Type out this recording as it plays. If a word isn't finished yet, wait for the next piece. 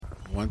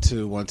1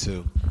 2 1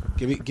 2.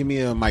 Give me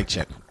a mic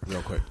check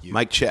real quick.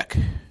 Mic check.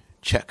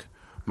 Check.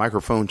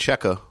 Microphone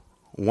checker.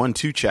 1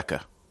 2 checker.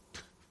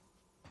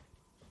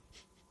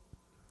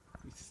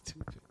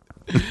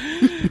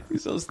 You're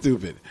so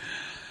stupid.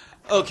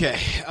 Okay.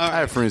 All right. I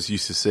have friends who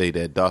used to say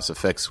that DOS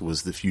Effects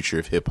was the future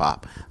of hip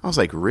hop. I was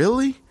like,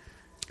 really?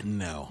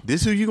 No.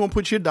 This is who you gonna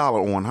put your dollar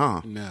on,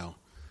 huh? No.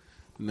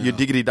 Your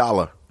diggity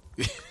dollar.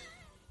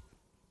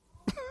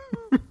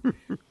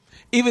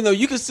 Even though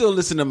you can still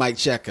listen to Mike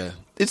Checker.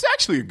 It's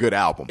actually a good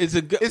album.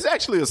 It's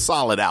actually a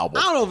solid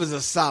album. I don't know if it's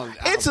a solid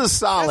album. It's a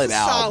solid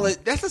album.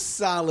 That's a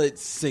solid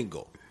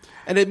single.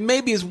 And it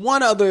maybe is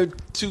one other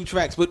 2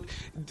 tracks, but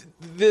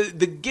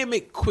the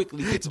gimmick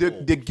quickly gets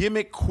old. The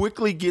gimmick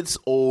quickly gets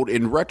old.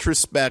 In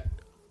retrospect,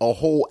 a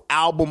whole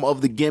album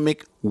of the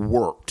gimmick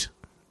worked.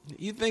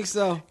 You think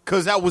so?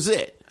 Because that was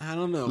it. I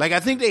don't know. Like, I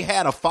think they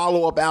had a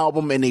follow-up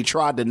album and they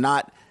tried to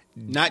not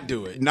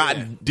do it.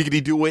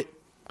 Diggity do it.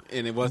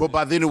 And it wasn't. But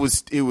by then it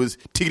was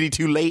tiggity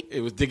too late.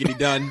 It was diggity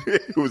done.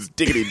 It was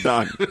diggity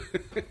done.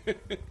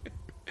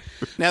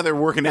 Now they're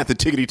working at the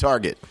tiggity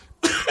target.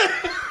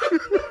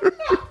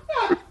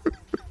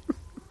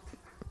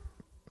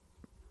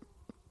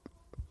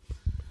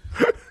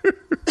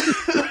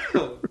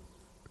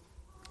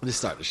 Let's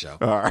start the show.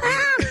 All right.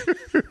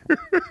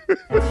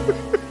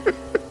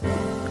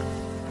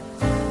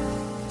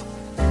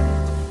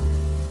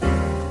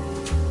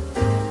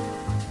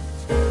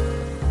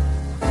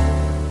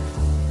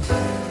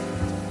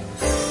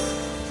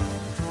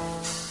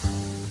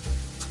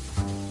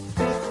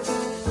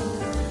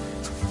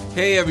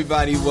 Hey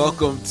everybody,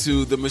 welcome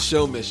to the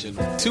Michaud Mission.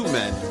 2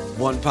 men,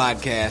 1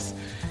 podcast.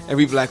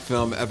 Every black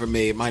film ever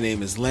made. My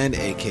name is Len,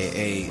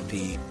 aka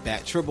the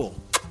Bat Tribble,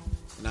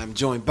 and I'm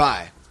joined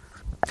by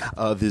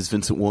This is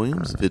Vincent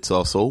Williams. It's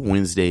also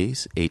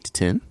Wednesdays, 8 to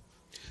 10.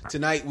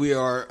 Tonight we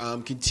are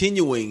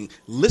continuing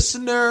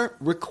Listener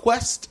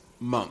Request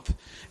Month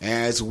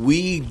as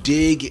we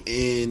dig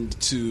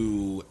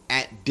into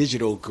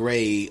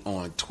 @DigitalGray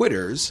on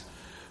Twitter's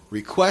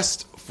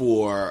request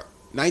for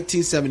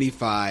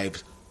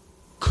 1975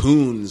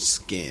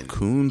 Coonskin.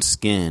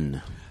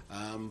 Coonskin.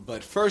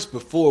 But first,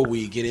 before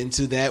we get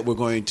into that, we're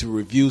going to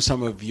review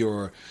some of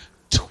your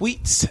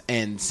tweets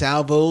and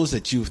salvos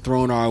that you've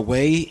thrown our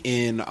way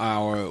in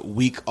our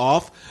week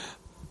off.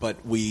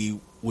 But we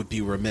would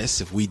be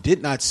remiss if we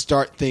did not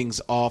start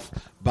things off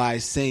by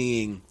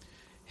saying,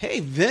 hey,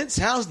 Vince,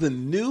 how's the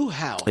new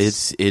house?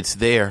 It's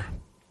there.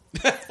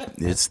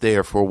 It's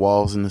there. 4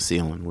 walls in the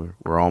ceiling.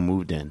 We're all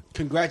moved in.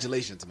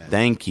 Congratulations, man.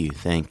 Thank you.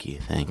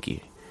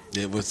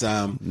 It was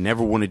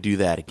never want to do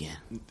that again.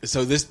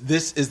 So this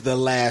is the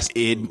last.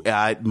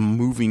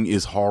 Moving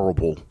is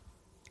horrible.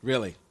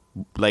 Really?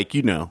 Like,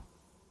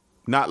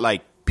 not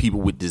like people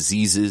with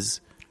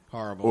diseases,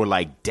 Horrible. or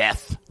like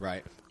death,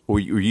 Right.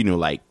 or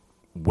like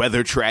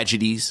weather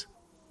tragedies.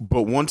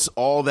 But once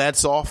all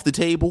that's off the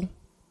table,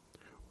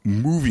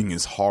 moving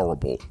is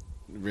horrible.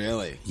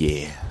 Really?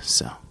 Yeah.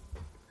 So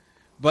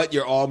But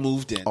you're all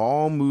moved in.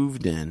 all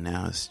moved in.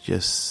 Now it's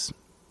just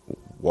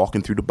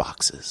walking through the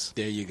boxes.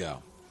 There you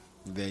go.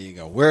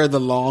 Where are the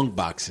long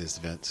boxes,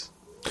 Vince?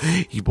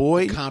 You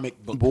boy,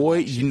 Comic book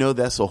boy, collection.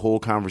 that's a whole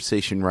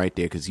conversation right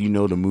there because the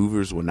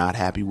movers were not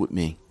happy with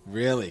me.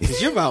 Really?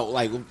 Because you're about,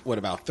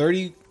 about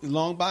 30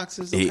 long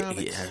boxes of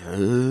comics?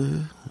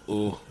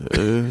 Ooh.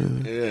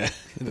 Yeah.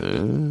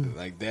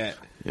 Like that.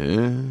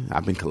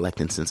 I've been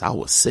collecting since I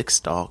was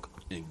 6, dog.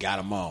 And got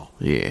them all.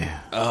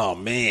 Yeah. Oh,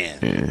 man.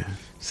 Yeah.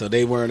 So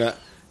they weren't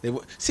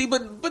see,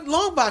 but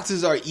long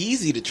boxes are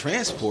easy to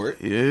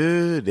transport.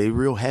 Yeah, they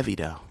real heavy,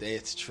 though.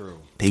 That's true.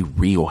 They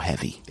real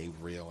heavy. Man.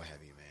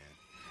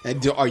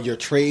 And are your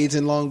trades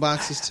in long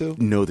boxes, too?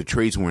 No, the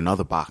trades were in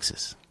other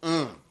boxes.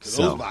 Because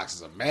those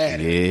boxes are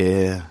mad.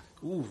 Yeah.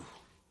 Ooh.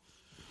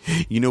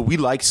 We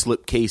like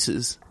slip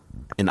cases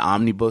and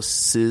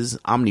omnibuses.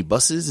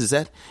 Omnibuses? Is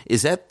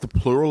that the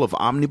plural of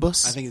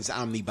omnibus? I think it's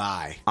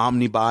omnibuy.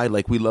 Omnibuy,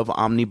 like we love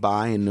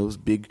omnibuy and those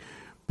big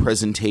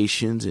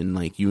presentations, and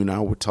like you and I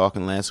were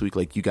talking last week,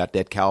 like you got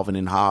that Calvin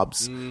and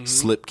Hobbes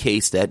slip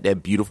case,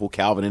 that beautiful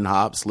Calvin and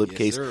Hobbes slip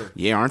case. Sir.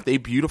 Yeah, aren't they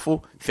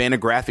beautiful?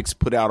 Fantagraphics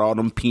put out all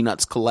them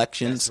Peanuts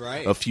collections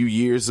a few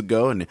years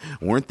ago, and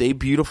weren't they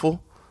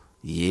beautiful?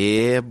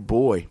 Yeah,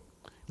 boy.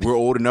 We're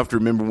old enough to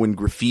remember when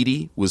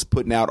Graffiti was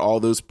putting out all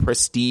those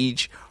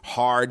prestige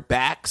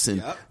hardbacks,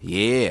 and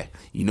yeah,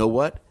 you know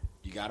what?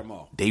 You got them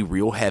all. They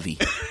real heavy.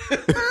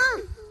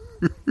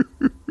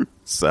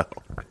 So,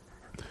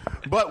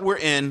 but we're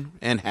in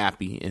and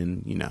happy,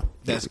 and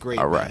that's great.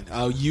 All right.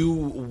 Oh, you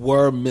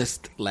were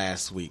missed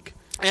last week,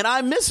 and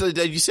I missed it.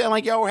 You sound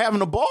like y'all were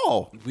having a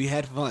ball. We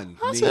had fun.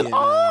 I Me said, and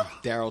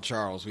Daryl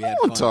Charles. We had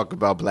I fun. talk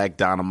about Black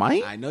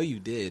Dynamite. I know you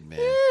did, man.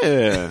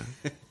 Yeah.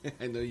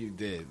 I know you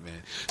did,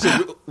 man.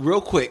 So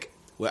real quick,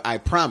 I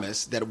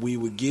promised that we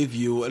would give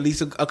you at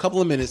least a couple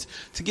of minutes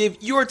to give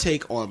your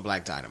take on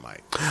Black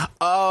Dynamite.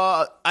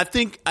 I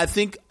think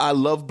I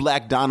love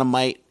Black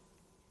Dynamite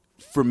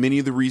for many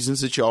of the reasons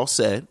that y'all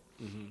said.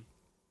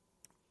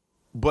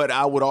 But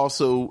I would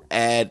also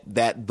add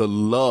that the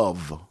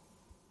love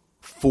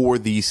for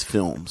these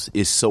films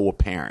is so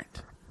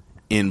apparent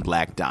in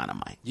Black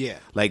Dynamite. Yeah.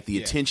 Like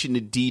the attention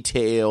to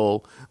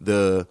detail,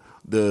 the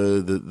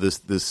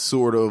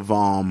sort of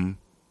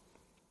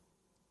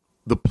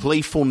the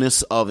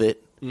playfulness of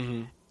it.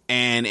 Mm-hmm.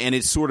 And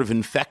it's sort of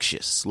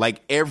infectious.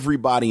 Like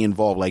everybody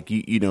involved, like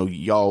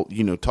y'all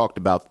talked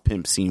about the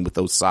pimp scene with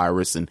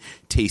Osiris and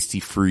Tasty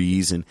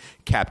Freeze and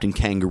Captain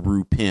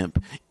Kangaroo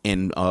Pimp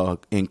and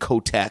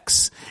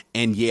Kotex,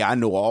 and I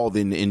know all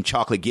in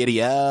Chocolate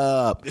Giddy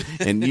Up,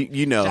 and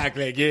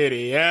Chocolate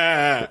Giddy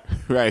Up,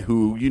 right?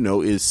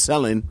 Who is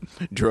selling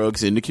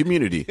drugs in the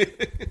community,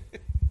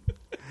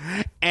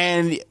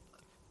 and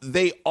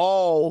they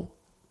all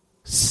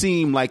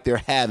seem like they're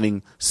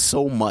having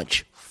so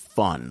much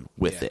fun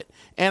with it,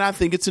 and I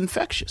think it's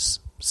infectious.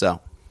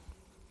 So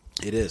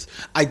it is.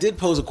 I did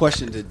pose a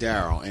question to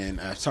Daryl, and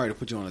I'm sorry to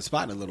put you on the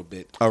spot a little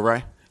bit. All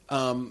right.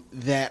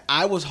 That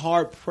I was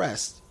hard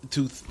pressed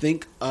to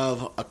think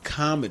of a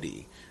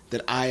comedy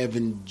that I have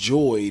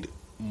enjoyed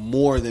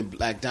more than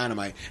Black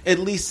Dynamite, at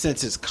least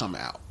since it's come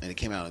out, and it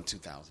came out in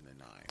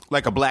 2009.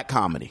 Like a black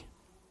comedy.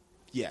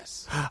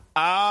 Yes.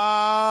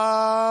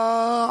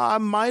 I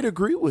might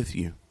agree with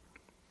you.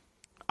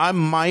 I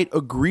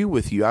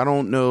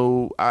don't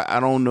know.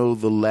 I don't know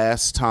the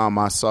last time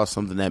I saw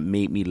something that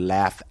made me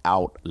laugh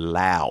out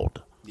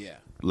loud. Yeah.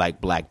 Like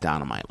Black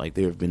Dynamite. Like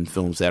there have been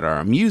films that are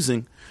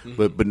amusing,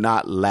 but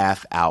not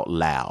laugh out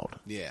loud.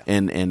 Yeah.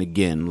 And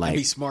again, like, and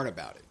be smart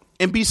about it.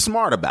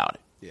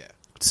 Yeah.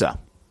 So.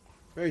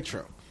 Very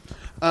true.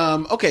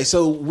 Okay,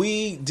 so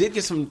we did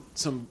get some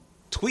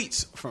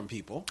tweets from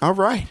people. All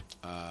right.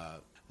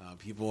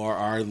 People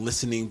are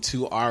listening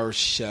to our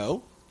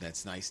show.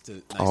 That's nice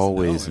to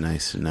always know.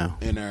 Nice to know,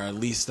 and are at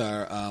least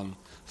are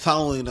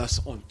following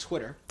us on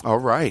Twitter. All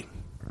right.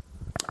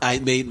 I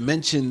made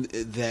mention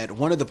that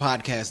one of the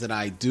podcasts that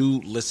I do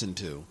listen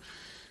to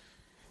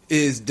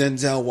is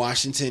Denzel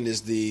Washington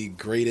is the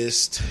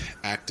greatest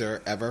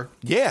actor ever.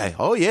 Yeah.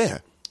 Oh yeah.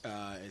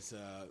 It's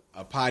a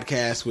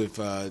podcast with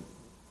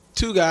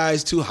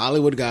two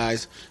Hollywood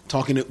guys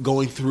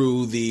going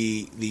through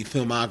the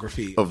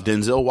filmography of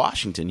Denzel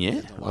Washington. Yeah.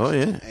 Denzel Washington. Oh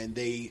yeah. And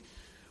they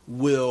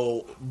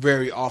will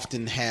very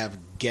often have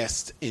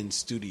guests in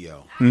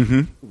studio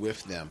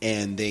with them.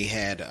 And they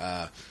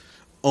had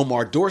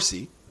Omar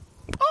Dorsey.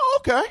 Oh,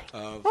 okay.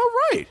 All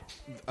right.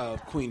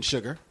 Of Queen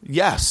Sugar.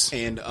 Yes.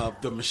 And of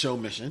the Michaud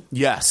Mission.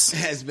 Yes.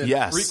 Has been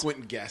a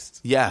frequent guest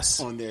yes.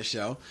 on their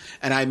show.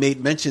 And I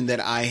made mention that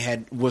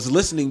I was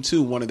listening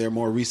to one of their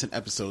more recent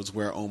episodes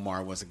where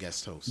Omar was a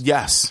guest host.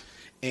 Yes.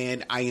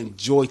 And I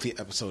enjoyed the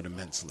episode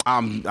immensely.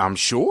 I'm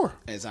sure.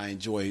 As I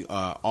enjoy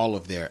all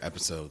of their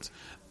episodes.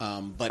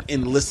 But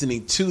in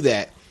listening to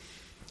that,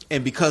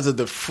 and because of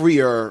the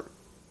freer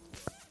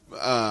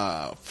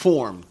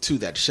form to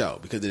that show,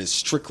 because it is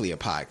strictly a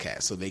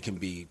podcast, so they can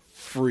be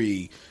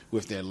free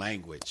with their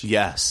language.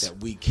 Yes. That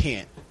we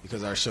can't,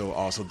 because our show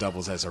also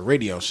doubles as a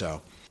radio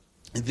show.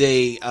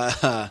 They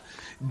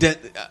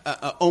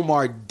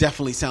Omar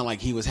definitely sounded like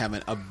he was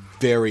having a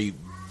very,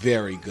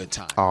 very good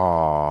time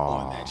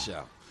on that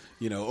show.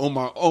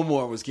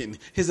 Omar was getting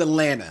his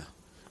Atlanta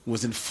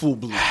was in full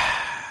bloom.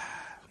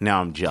 Now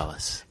I'm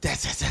jealous.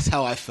 That's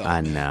how I felt.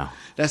 I know.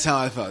 That's how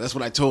I felt. That's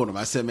what I told him.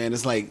 I said, man,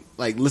 it's like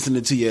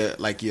listening to your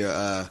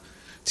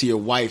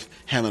wife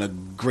having a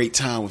great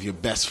time with your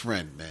best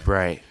friend, man.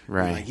 Right.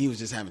 Like he was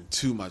just having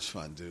too much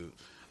fun, dude.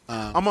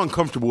 I'm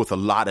uncomfortable with a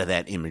lot of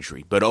that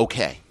imagery, but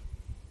okay.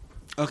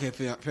 Okay,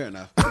 fair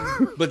enough.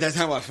 But that's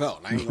how I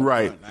felt. I ain't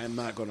right. Front. I'm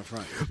not going to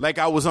front. Like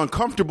I was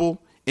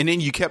uncomfortable, and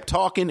then you kept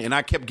talking, and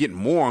I kept getting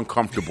more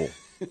uncomfortable.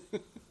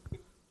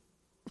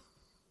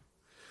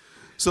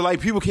 So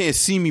like people can't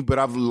see me, but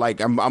I've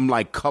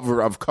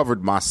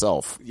covered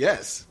myself.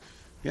 Yes.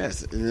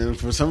 And then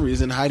for some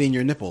reason hiding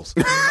your nipples.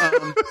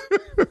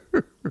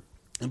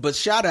 But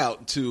shout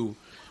out to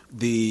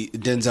the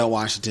Denzel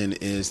Washington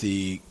is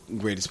the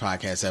greatest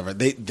podcast ever.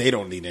 They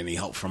don't need any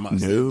help from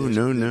us. No.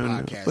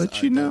 But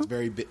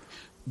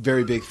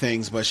very big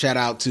things. But shout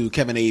out to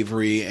Kevin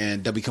Avery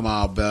and W.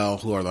 Kamau Bell,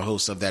 who are the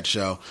hosts of that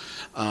show.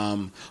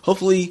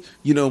 Hopefully,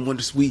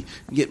 once we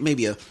get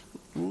maybe a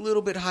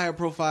little bit higher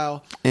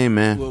profile,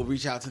 amen, we'll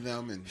reach out to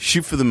them and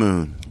shoot for the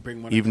moon.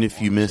 Even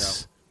if you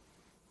miss,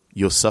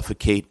 you'll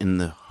suffocate in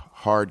the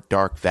hard,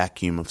 dark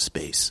vacuum of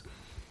space.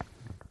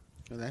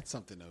 Well, that's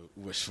something to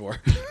wish for.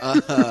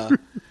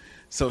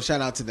 So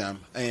shout out to them,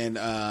 and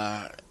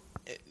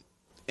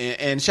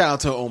shout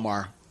out to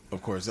Omar,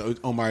 of course.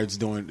 Omar is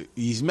doing.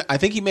 I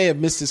think he may have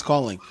missed his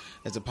calling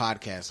as a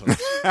podcast host.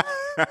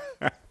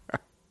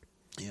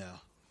 Yeah.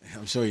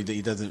 I'm sure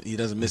he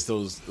doesn't miss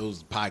those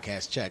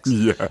podcast checks.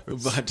 Yes.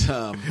 But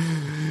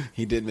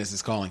he did miss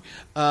his calling.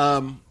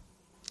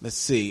 Let's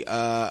see.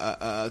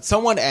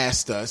 Someone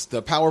asked us,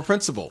 the Power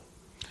Principle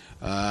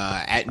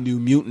at New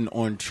Mutant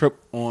on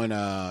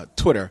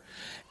Twitter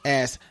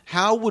asked,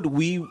 how would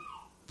we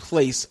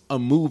place a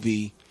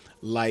movie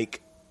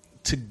like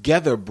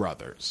Together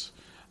Brothers?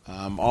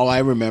 All I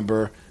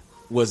remember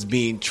was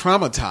being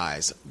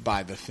traumatized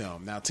by the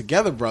film. Now,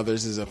 Together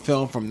Brothers is a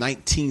film from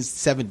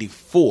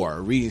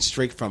 1974, reading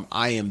straight from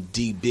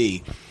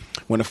IMDb.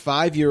 When a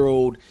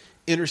 5-year-old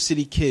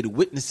inner-city kid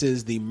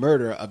witnesses the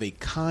murder of a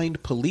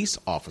kind police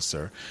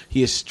officer,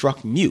 he is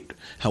struck mute.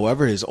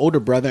 However, his older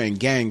brother and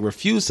gang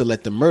refuse to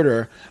let the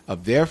murder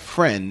of their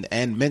friend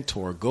and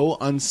mentor go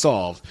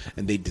unsolved,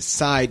 and they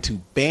decide to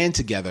band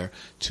together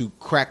to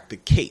crack the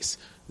case.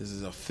 This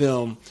is a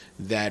film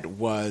that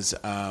was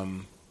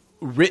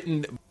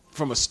written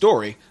from a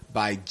story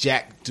by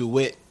Jack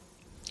DeWitt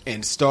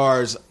and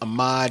stars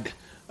Ahmad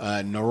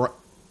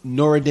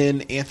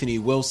Noureddin, Anthony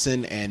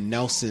Wilson, and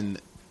Nelson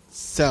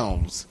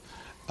Selms.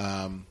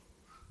 I'm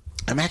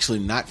actually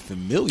not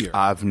familiar.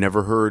 I've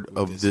never heard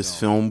of this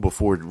film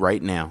before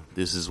right now.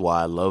 This is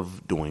why I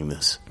love doing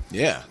this.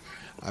 Yeah.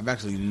 I've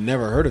actually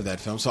never heard of that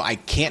film, so I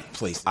can't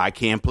place it. I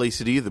can't place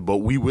it either, but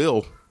we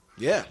will.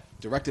 Yeah.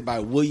 Directed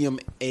by William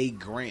A.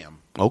 Graham.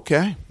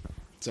 Okay.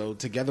 So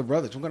Together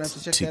Brothers. We're gonna have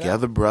to check Together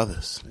that out.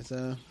 Brothers. It's,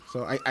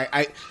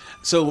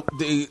 so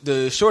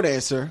the short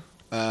answer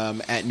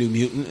at New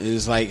Mutant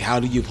is like,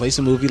 how do you place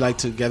a movie like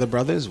Together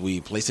Brothers?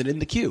 We place it in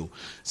the queue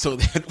so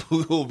that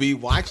we will be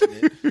watching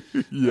it.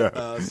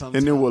 Yeah,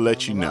 and then we'll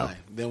let you know.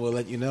 Then we'll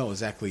let you know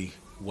exactly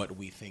what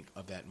we think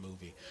of that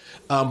movie.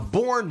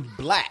 Born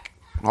Black.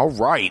 All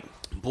right.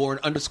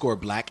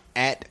 Born_Black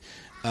at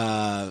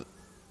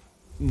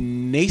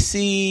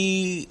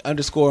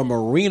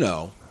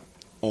Nacy_Marino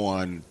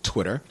on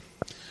Twitter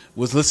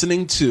was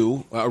listening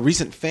to a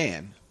recent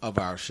fan of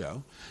our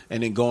show,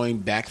 and then going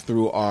back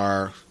through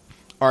our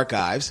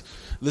archives,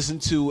 listen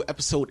to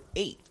episode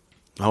 8.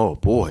 Oh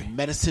boy,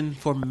 Medicine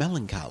for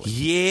Melancholy.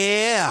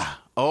 Yeah.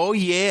 Oh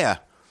yeah.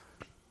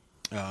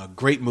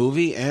 Great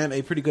movie and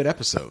a pretty good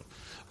episode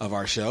of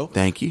our show.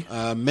 Thank you.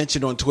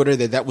 Mentioned on Twitter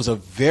that was a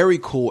very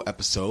cool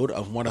episode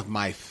of one of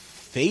my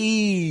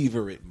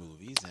favorite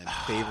movies, and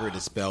favorite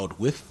is spelled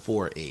with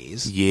 4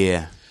 A's.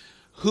 Yeah.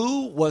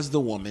 Who was the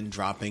woman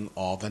dropping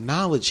all the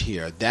knowledge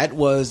here? That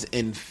was,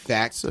 in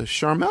fact...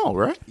 Charmel,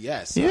 right?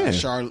 Yes. Yeah.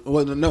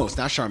 Well, no, it's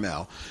not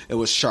Charmel. It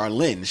was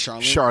Charlene.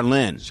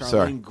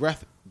 Charlene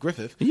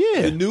Griffith.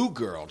 Yeah. The new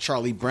girl,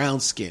 Charlie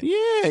Brownskin.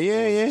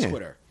 Yeah.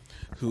 Twitter.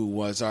 Who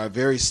was our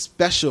very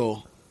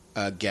special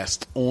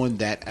guest on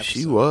that episode.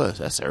 She was.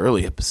 That's an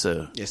early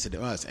episode. Yes, it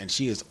was. And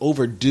she is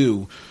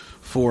overdue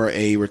for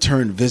a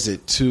return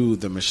visit to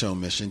the Michelle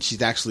Mission.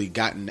 She's actually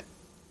gotten...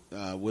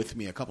 with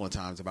me a couple of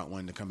times about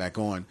wanting to come back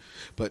on,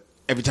 but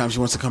every time she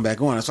wants to come back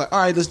on, it's like, all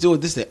right, let's do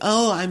it this day.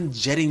 Oh, I'm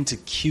jetting to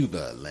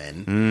Cuba,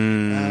 Len.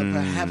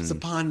 Perhaps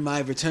upon my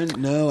return.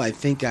 No, I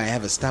think I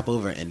have a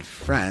stopover in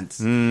France.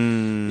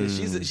 Yeah,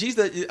 she's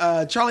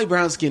the Charlie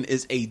Brownskin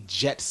is a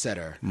jet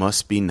setter.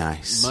 Must be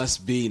nice.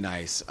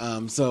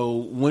 So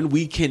when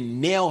we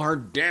can nail her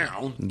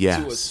down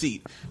to a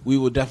seat, we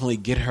will definitely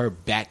get her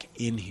back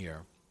in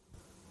here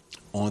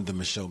on the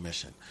Michelle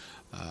Mission.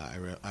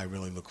 I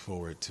really look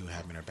forward to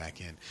having her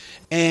back in.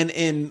 And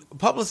in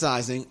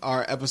publicizing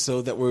our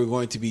episode that we're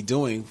going to be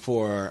doing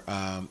for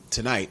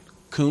tonight,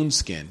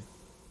 Coonskin,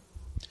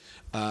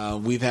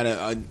 we've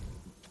had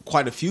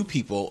quite a few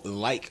people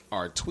like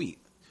our tweet.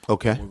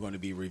 Okay. We're going to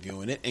be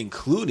reviewing it,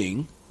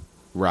 including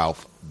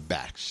Ralph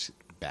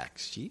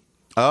Bakshi.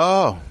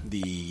 Oh.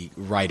 The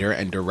writer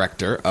and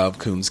director of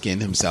Coonskin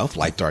himself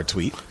liked our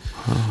tweet.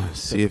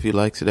 See if he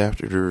likes it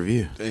after the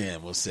review. Yeah,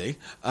 we'll see.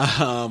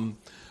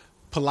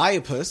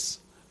 Polypus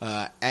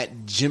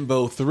at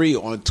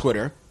Jimbo3 on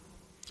Twitter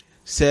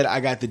said, I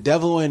got the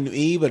devil in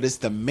me, but it's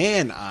the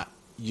man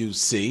you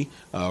see,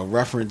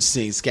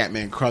 referencing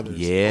Scatman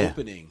Crothers'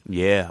 opening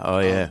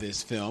of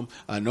this film.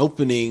 An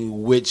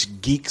opening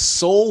which Geek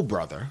Soul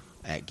Brother,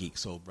 at Geek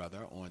Soul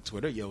Brother on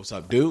Twitter, yo, what's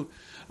up, dude,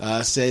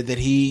 said that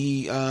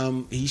he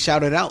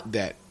shouted out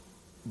that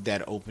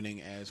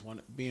opening as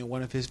being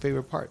one of his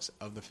favorite parts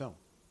of the film.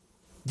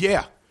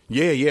 Yeah.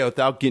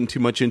 Without getting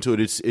too much into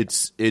it,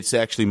 it's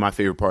actually my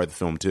favorite part of the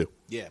film too.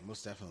 Yeah,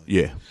 most definitely.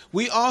 Yeah.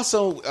 We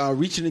also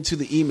reaching into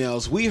the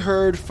emails. We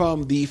heard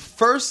from the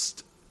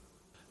first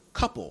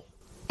couple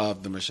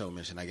of the Michelle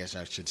Mission, I guess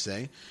I should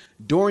say,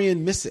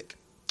 Dorian Missick.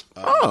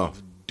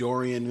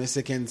 Dorian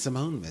Missick and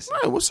Simone Missick.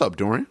 Hey, what's up,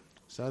 Dorian?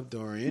 What's up,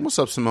 Dorian? What's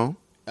up, Simone?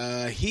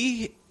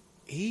 He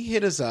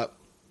hit us up,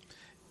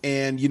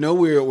 and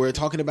we're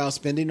talking about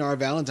spending our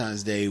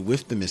Valentine's Day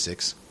with the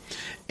Missicks,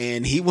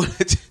 and he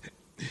wanted.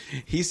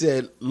 He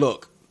said,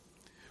 look,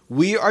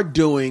 we are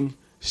doing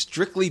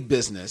strictly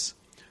business.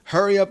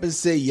 Hurry up and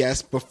say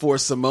yes before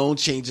Simone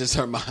changes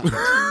her mind.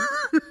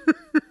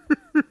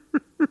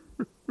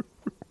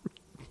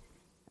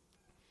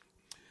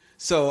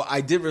 So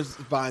I did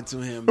respond to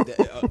him,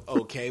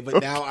 okay,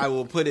 but now I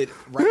will put it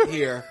right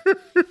here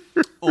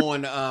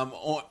on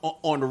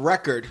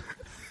record.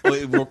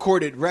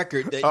 Recorded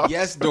record that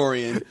yes,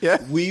 Dorian,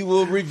 we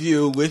will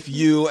review with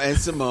you and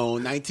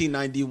Simone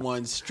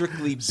 1991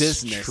 Strictly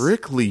Business.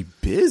 Strictly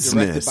Business.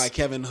 Directed by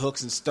Kevin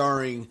Hooks and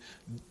starring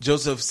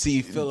Joseph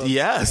C. Phillips.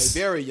 Yes. A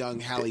very young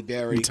Halle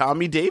Berry.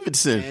 Tommy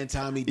Davidson. And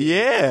Tommy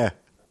Davidson.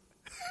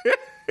 Yeah.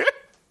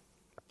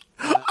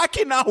 I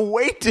cannot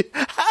wait.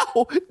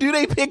 How do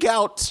they pick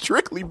out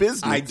Strictly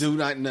Business? I do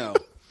not know.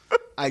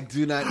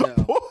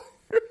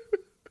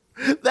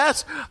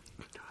 That's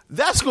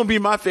going to be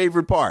my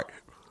favorite part.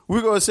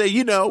 We're going to say,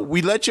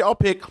 we let y'all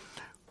pick.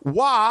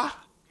 Why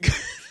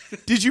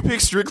did you pick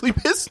Strictly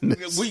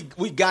Business?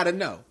 We got to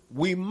know.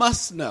 We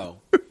must know.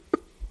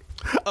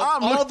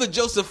 Of all the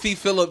Joseph P.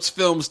 Phillips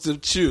films to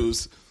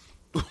choose,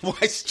 why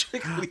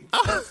Strictly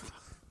Business?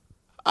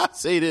 I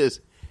say this.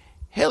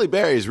 Halle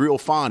Berry is real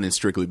fine in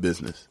Strictly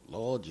Business.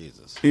 Lord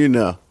Jesus.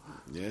 Yes,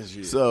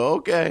 she is. So,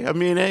 okay. I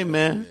mean, hey,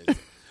 man.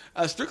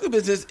 Strictly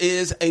Business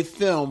is a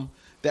film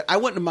that I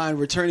wouldn't mind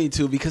returning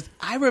to because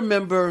I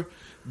remember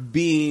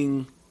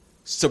being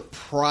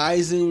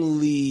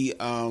surprisingly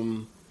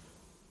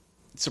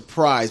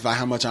surprised by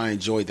how much I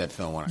enjoyed that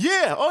film.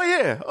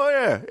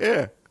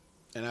 Yeah.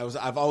 And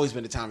I've always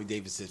been a Tommy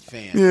Davidson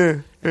fan.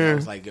 Yeah. I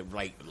was like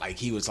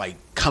he was like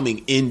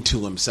coming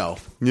into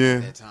himself at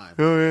that time.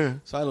 Oh yeah.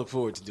 So I look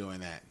forward to doing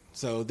that.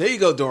 So there you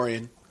go,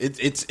 Dorian.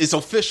 It's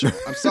official.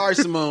 I'm sorry,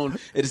 Simone.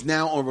 It is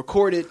now on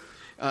recorded.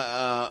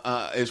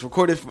 It's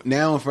recorded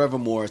now and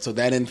forevermore. So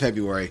that in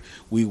February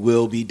we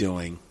will be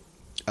doing.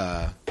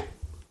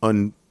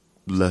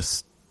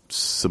 Unless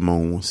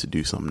Simone wants to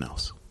do something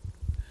else.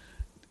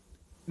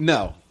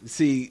 No.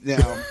 See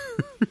now.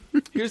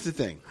 Here's the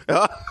thing.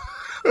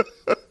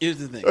 Here's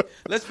the thing.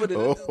 Let's put it.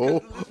 Let's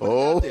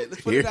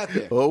put it out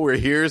there.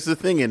 Here's the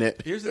thing in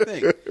it. Here's the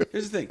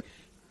thing.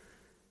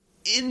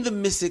 In the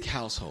Missick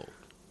household,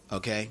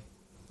 okay.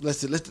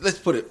 Let's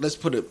put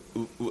it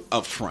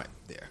up front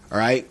there. All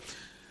right.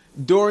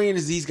 Dorian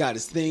he's got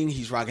his thing.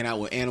 He's rocking out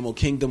with Animal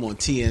Kingdom on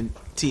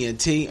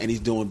TNT, and he's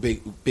doing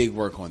big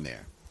work on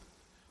there.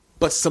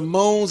 But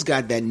Simone's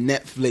got that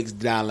Netflix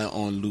dollar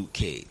on Luke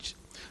Cage.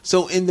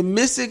 So in the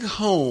Missick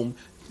home,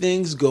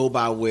 things go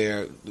by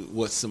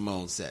what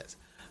Simone says.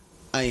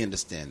 I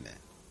understand that.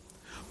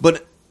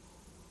 But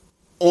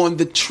on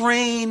the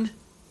train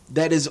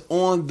that is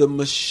on the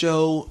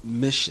Michaud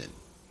mission,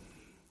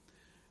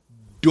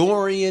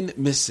 Dorian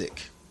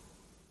Missick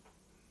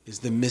is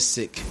the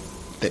Missick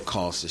that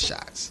calls the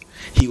shots.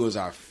 He was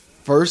our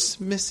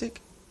first Missick.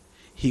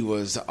 He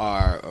was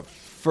our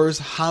first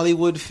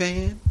Hollywood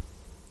fan.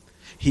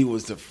 He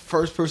was the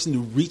first person to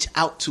reach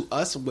out to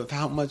us with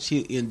how much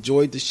he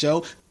enjoyed the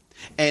show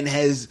and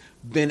has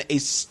been a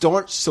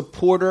staunch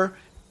supporter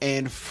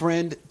and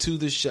friend to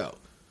the show.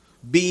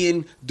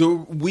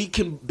 We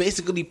can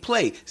basically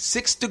play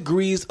 6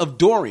 Degrees of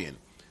Dorian.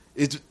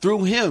 It's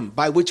through him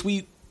by which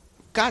we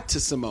got to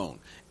Simone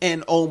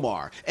and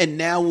Omar. And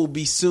now we'll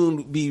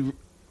soon be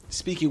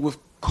speaking with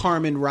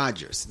Carmen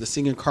Rogers, the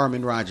singer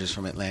Carmen Rogers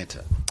from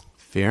Atlanta.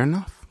 Fair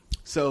enough.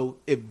 So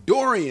if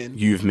Dorian,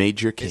 you've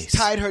made your case,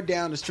 tied her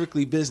down to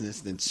Strictly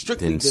Business, then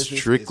Strictly Business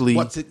is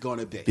what's it going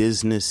to be?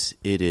 Business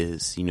it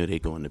is. They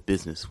go into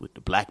business with the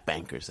black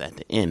bankers at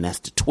the end. That's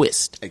the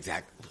twist.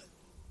 Exactly.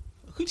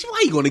 Why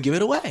are you going to give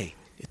it away?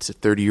 It's a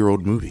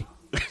 30-year-old movie.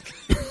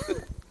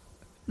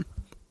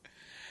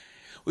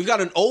 We've got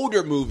an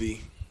older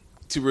movie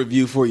to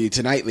review for you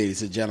tonight,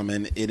 ladies and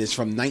gentlemen. It is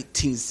from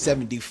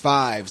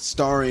 1975,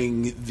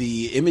 starring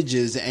the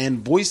images and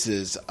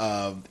voices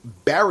of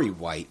Barry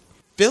White,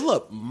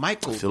 Philip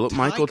Michael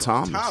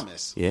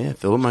Thomas. Yeah,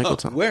 Philip Michael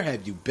Thomas. Where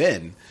have you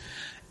been?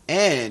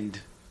 And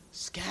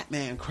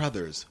Scatman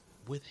Crothers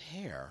with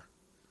hair.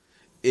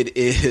 It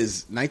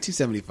is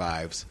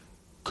 1975's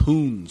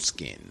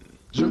Coonskin.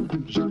 I'm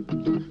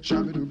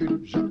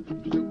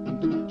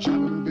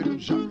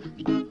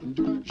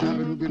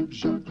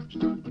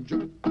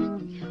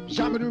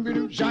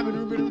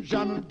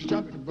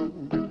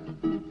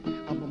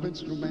a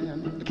minstrel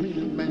man, the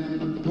cleaning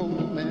man, the poor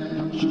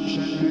man,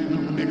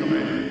 nigga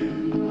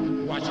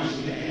man, watch us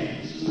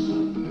dance.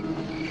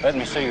 Let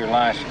me see your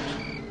license.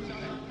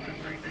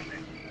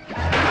 All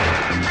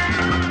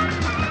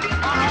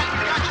right,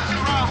 got you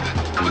surrounded.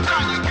 Put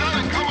down your gun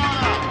and come on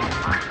out.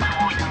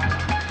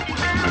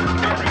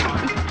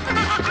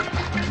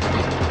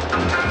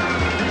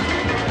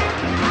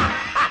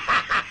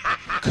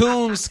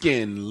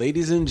 Coonskin,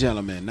 ladies and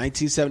gentlemen,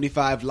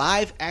 1975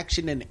 live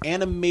action and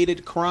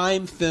animated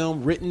crime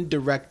film written,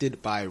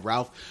 directed by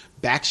Ralph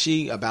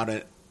Bakshi about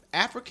an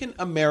African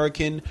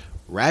American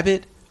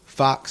rabbit,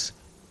 fox,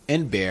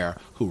 and bear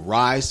who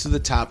rise to the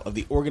top of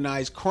the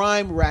organized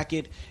crime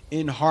racket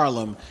in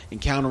Harlem,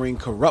 encountering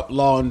corrupt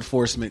law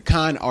enforcement,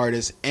 con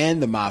artists,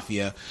 and the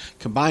mafia.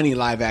 Combining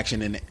live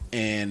action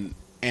and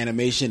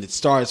animation, it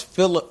stars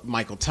Philip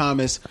Michael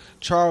Thomas,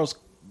 Charles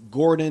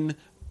Gordon,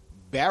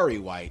 Barry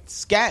White,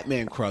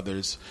 Scatman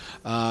Crothers.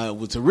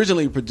 Was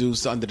originally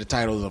produced under the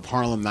titles of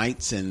Harlem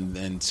Nights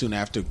and soon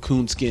after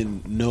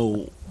Coonskin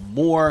No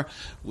More.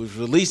 Was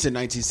released in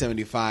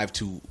 1975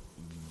 to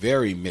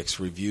very mixed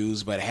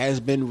reviews, but has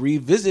been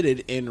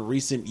revisited in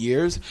recent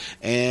years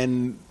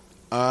and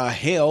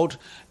hailed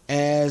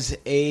as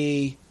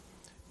a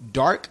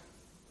dark,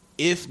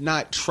 if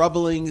not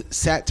troubling,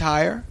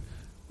 satire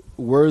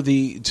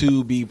worthy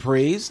to be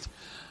praised.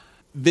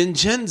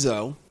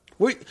 Vincenzo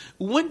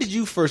When did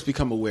you first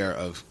become aware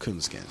of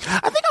Coonskin?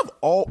 I think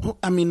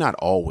not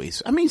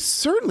always. I mean,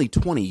 certainly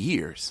 20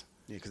 years.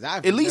 Yeah, because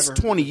I've at least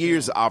 20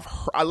 years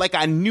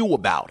I knew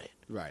about it.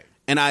 Right.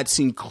 And I'd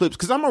seen clips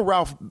because I'm a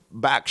Ralph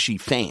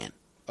Bakshi fan.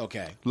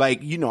 Okay.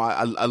 Like,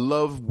 I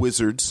love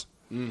Wizards.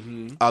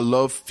 Mm-hmm. I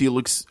love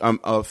Fritz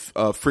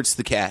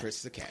the Cat.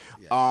 Fritz the Cat.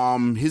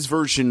 Yes. His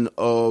version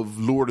of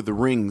Lord of the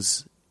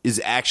Rings is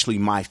actually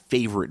my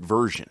favorite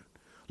version.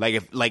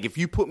 Like if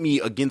you put me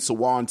against a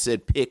wall and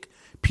said pick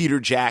Peter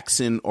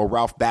Jackson or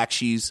Ralph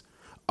Bakshi's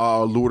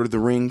Lord of the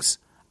Rings,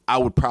 I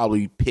would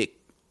probably pick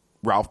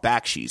Ralph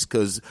Bakshi's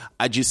because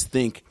I just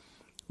think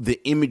the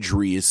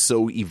imagery is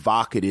so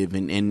evocative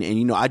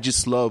and I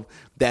just love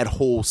that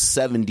whole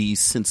 70s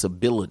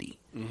sensibility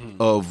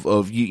of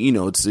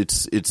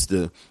it's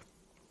the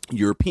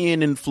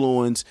European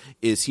influence,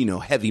 is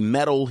heavy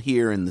metal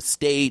here in the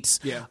States.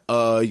 Yeah.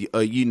 I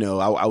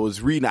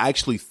was reading, I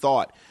actually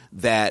thought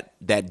that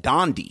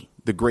Dondi,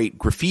 the great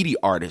graffiti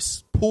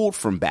artist, pulled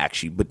from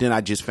Bakshi, but then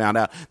I just found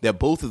out that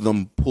both of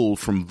them pulled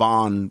from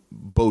Von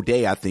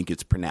Baudet, I think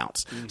it's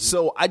pronounced. Mm-hmm.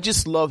 So I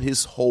just love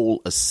his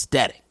whole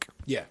aesthetic.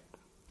 Yeah,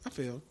 I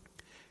feel.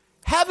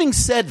 Having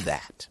said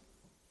that,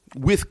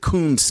 with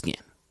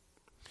Coonskin,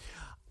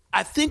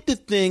 I think the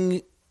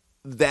thing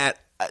that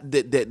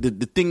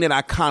the thing that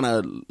I kind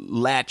of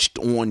latched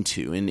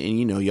onto, and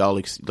y'all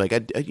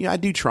I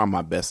do try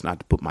my best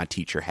not to put my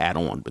teacher hat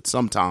on, but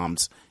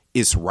sometimes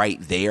it's right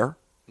there.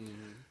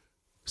 Mm-hmm.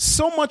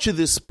 So much of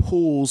this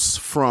pulls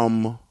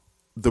from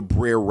the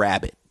Brer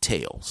Rabbit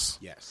tales.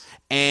 Yes.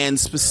 And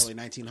early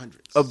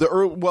 1900s. Of the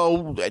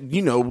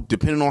early,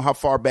 depending on how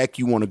far back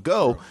you want to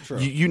go,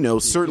 True.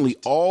 Certainly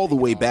all the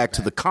way back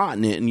to the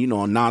continent, and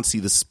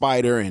Anansi the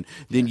Spider, and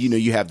then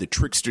you have the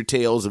trickster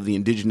tales of the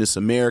indigenous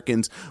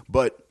Americans,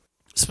 but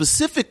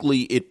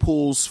specifically it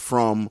pulls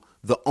from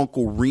the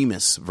Uncle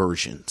Remus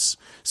versions.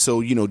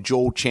 So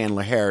Joel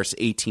Chandler Harris,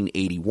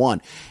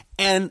 1881,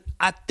 and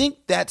I think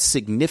that's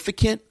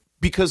significant.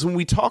 Because when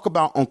we talk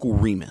about Uncle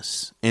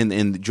Remus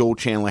and Joel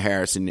Chandler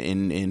Harris,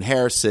 and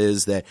Harris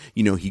says that,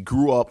 he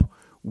grew up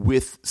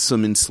with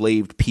some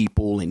enslaved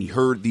people and he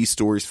heard these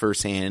stories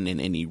firsthand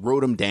and he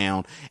wrote them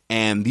down.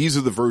 And these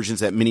are the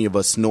versions that many of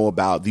us know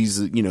about.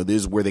 These, this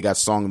is where they got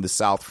Song of the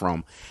South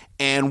from.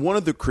 And one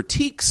of the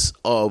critiques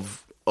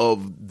of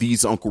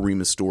these Uncle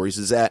Remus stories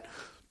is that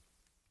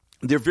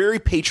they're very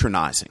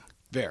patronizing.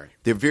 They're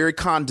very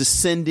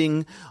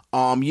condescending.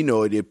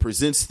 It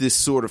presents this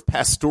sort of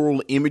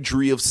pastoral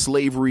imagery of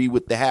slavery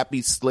with the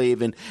happy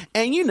slave. And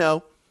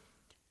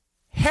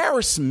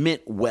Harris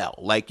meant well.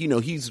 Like,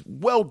 he's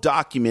well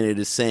documented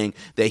as saying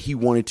that he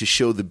wanted to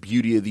show the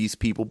beauty of these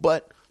people.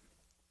 But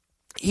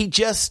he's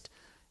just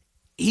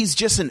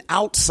an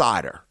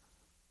outsider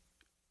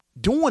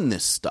doing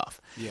this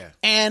stuff. Yeah.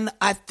 And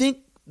I think,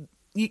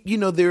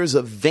 there's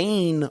a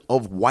vein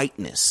of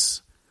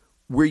whiteness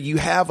where you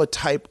have a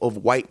type of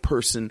white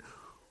person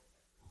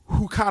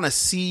who kind of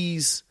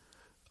sees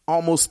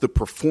almost the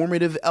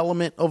performative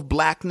element of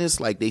blackness.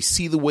 Like they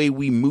see the way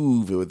we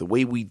move or the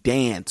way we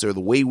dance or the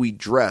way we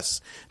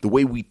dress, the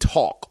way we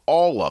talk,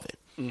 all of it.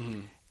 Mm-hmm.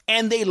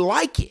 And they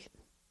like it,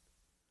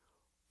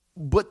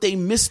 but they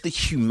miss the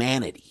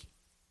humanity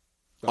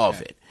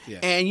of it. Yeah.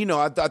 And,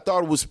 I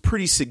thought it was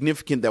pretty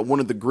significant that one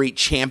of the great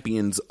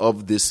champions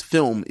of this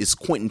film is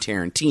Quentin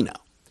Tarantino.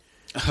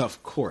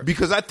 Of course.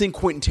 Because I think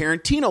Quentin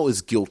Tarantino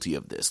is guilty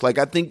of this. Like,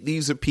 I think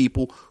these are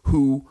people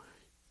who,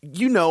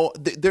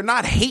 they're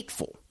not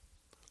hateful.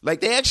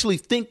 Like, they actually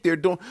think they're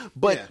doing,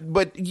 but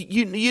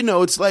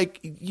it's like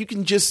you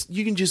can just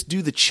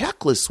do the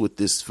checklist with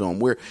this film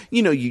where,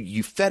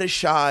 you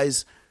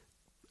fetishize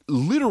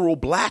literal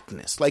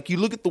blackness. Like, you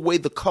look at the way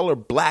the color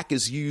black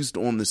is used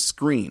on the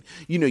screen.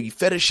 You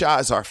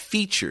fetishize our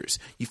features.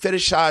 You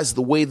fetishize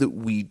the way that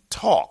we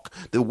talk,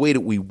 the way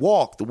that we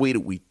walk, the way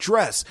that we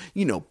dress.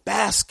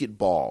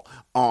 Basketball.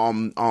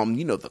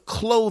 The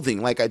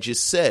clothing, like I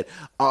just said.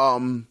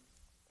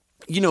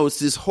 It's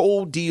this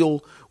whole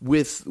deal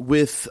with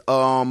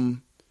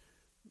the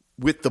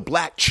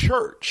black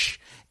church.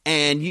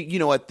 And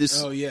at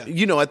this,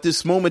 at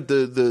this moment,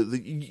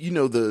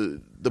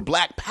 the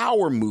Black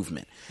Power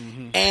movement,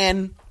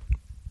 and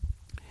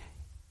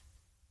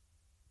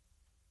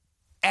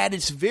at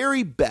its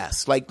very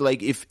best, like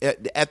if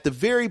at the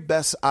very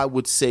best, I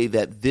would say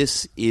that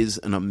this is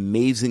an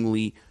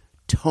amazingly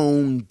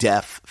tone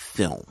deaf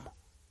film,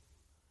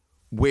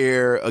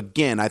 where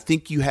again, I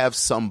think you have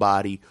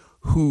somebody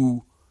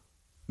who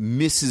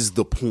misses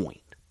the point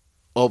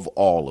of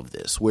all of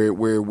this,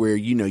 where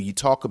you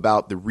talk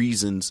about the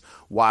reasons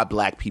why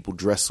black people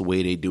dress the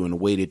way they do and the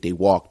way that they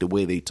walk, the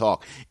way they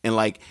talk, and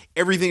like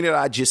everything that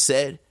I just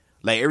said,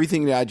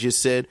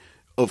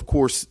 of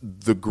course,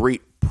 the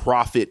great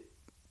prophet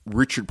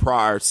Richard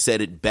Pryor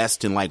said it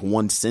best in like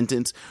one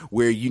sentence,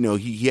 where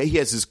he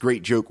has this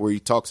great joke where he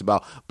talks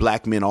about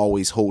black men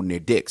always holding their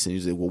dicks, and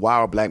he said, well, why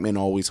are black men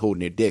always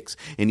holding their dicks?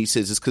 And he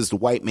says it's because the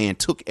white man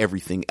took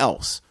everything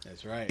else.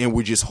 That's right. And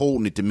we're just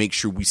holding it to make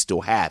sure we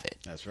still have it.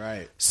 That's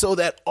right. So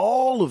that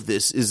all of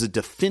this is a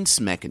defense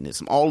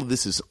mechanism. All of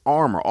this is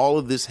armor. All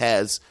of this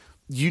has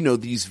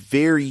these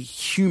very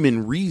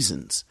human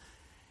reasons.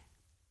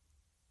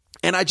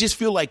 And I just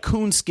feel like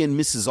Coonskin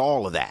misses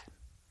all of that.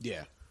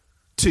 Yeah.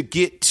 To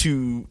get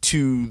to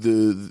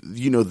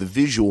the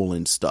visual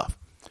and stuff.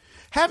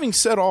 Having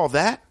said all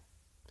that,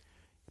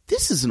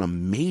 this is an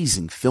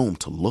amazing film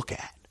to look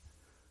at.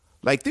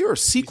 Like, there are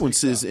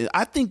sequences, and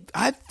I think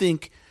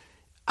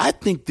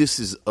this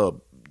is a,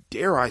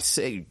 dare I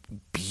say,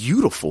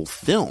 beautiful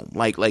film.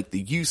 Like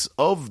the use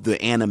of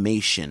the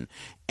animation,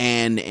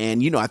 and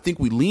I think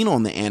we lean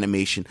on the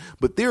animation,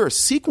 but there are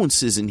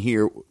sequences in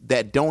here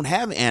that don't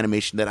have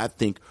animation that I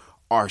think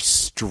are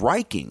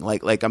striking.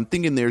 Like I'm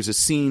thinking there's a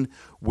scene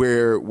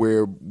where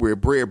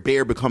Brer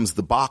Bear becomes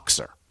the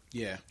boxer.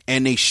 Yeah.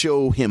 And they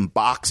show him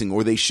boxing,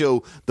 or they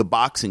show the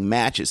boxing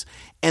matches,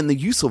 and the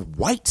use of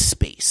white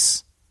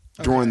space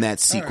during that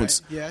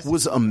sequence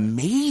was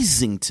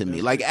amazing to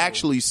me. Like,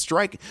 actually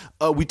striking.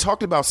 We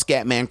talked about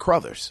Scatman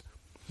Crothers.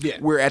 Yeah.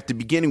 Where at the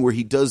beginning where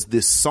he does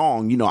this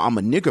song, I'm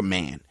a nigger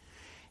man.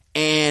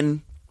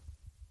 And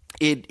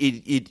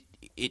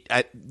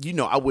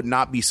I would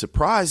not be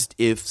surprised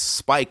if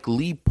Spike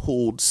Lee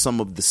pulled some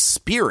of the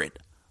spirit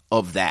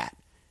of that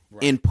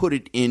and put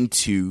it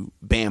into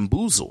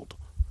Bamboozled.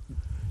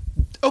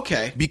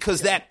 Okay.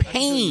 Because that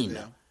pain,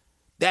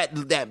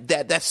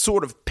 that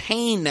sort of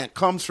pain that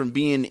comes from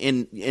being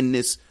in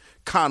this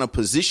kind of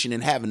position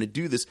and having to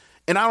do this.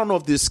 And I don't know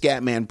if this is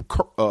Scatman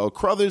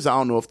Crothers. I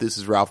don't know if this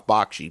is Ralph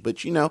Bakshi.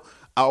 But,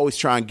 I always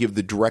try and give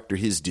the director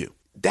his due.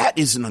 That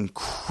is an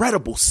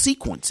incredible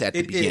sequence at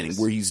the beginning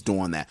where he's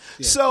doing that.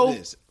 Yeah, so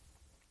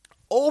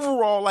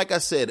overall, like I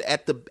said,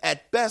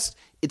 at best,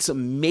 it's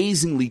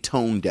amazingly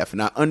tone deaf.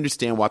 And I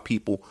understand why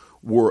people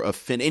were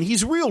offended. And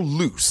he's real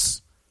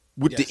loose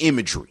with the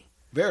imagery.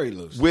 Very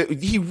loose.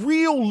 He's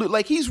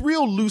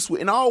real loose with,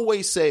 and I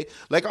always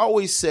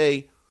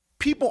say,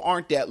 people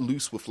aren't that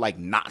loose with like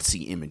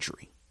Nazi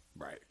imagery.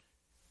 Right.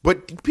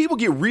 But people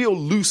get real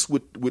loose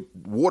with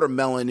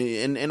watermelon,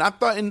 and I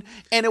thought, and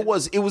it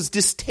was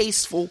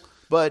distasteful.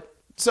 But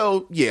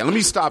so yeah, let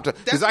me stop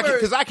because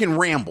I can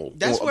ramble.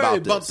 That's where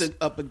it bumped it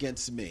up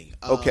against me.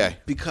 Okay,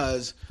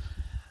 because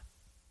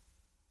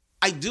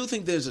I do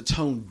think there's a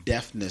tone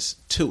deafness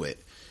to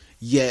it.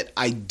 Yet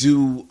I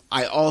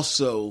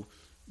also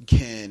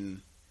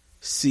can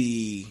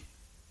see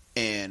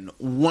and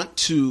want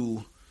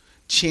to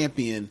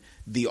champion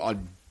the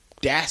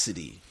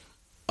audacity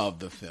of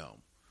the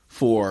film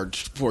for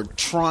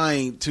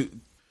trying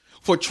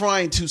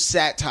to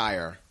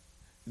satire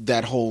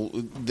that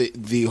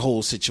the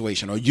whole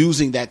situation, or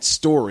using that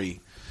story,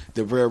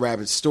 the Brer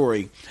Rabbit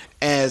story,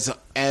 as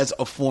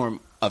a form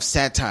of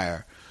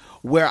satire,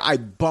 where I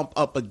bump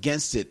up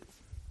against it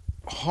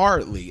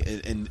hardly,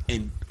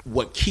 and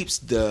what keeps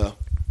the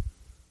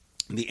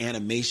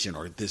animation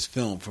or this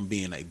film from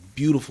being a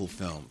beautiful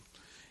film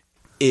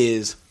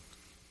is,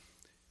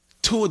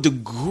 to a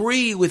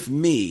degree with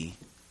me,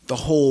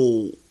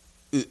 the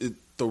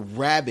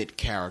rabbit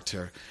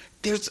character,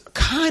 there's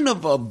kind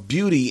of a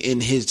beauty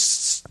in his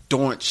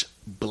staunch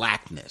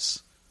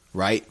blackness,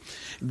 right?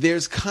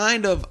 There's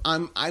kind of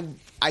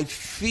I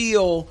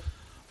feel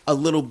a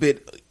little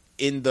bit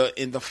in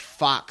the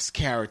fox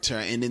character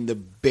and in the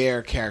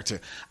bear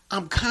character.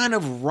 I'm kind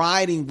of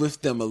riding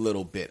with them a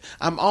little bit.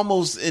 I'm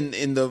almost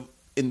in the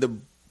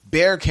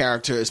bear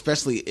character,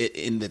 especially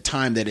in the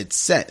time that it's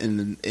set in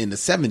the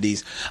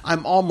 70s.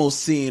 I'm almost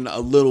seeing a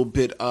little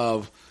bit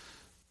of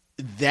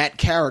that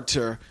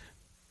character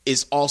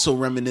is also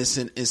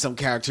reminiscent in some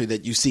character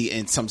that you see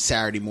in some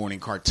Saturday morning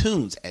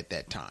cartoons at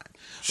that time.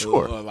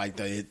 Sure, or like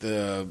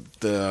the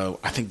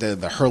I think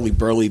the Hurly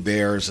Burly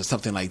Bears or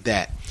something like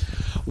that.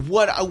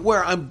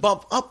 Where I'm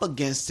bumped up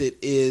against it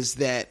is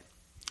that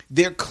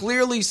they're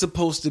clearly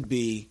supposed to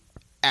be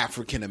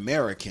African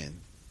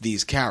American,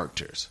 these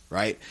characters,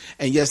 right?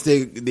 And yes,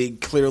 they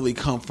clearly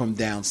come from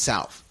down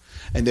south,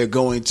 and they're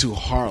going to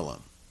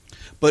Harlem.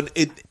 But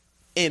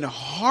in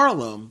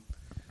Harlem,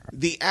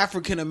 the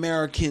African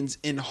Americans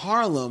in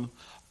Harlem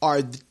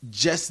are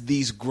just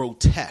these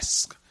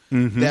grotesque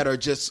that are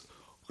just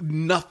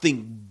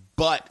nothing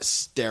but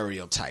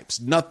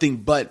stereotypes, nothing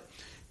but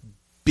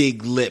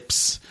big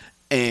lips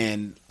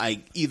and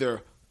like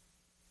either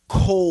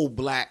coal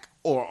black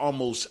or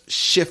almost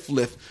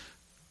shiftless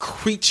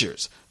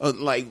creatures,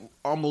 like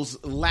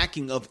almost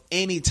lacking of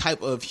any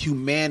type of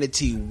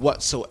humanity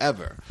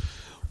whatsoever.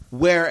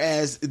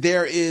 Whereas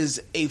there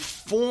is a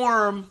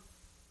form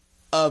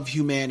of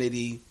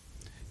humanity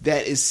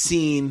that is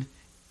seen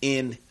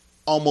in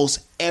almost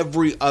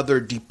every other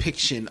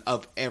depiction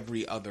of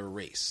every other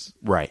race.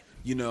 Right.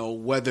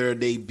 Whether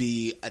they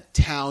be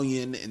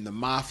Italian in the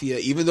mafia,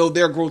 even though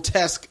they're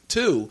grotesque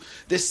too,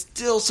 there's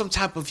still some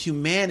type of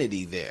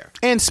humanity there.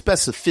 And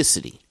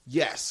specificity.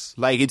 Yes.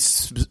 Like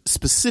it's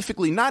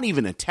specifically not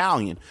even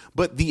Italian,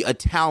 but the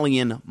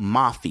Italian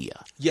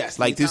mafia. Yes.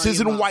 Like this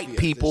isn't white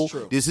people.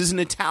 This isn't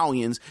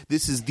Italians.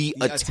 This is the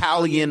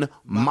Italian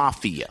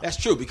mafia. That's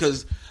true,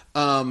 because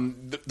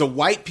the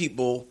white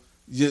people,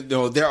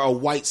 there are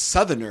white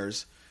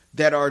Southerners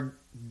that are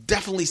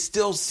definitely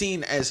still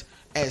seen as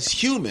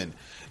human.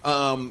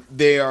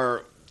 They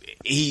are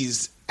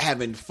he's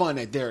having fun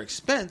at their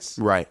expense.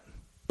 Right.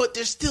 But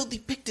they're still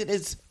depicted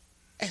as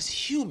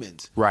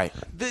humans. Right.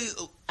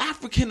 The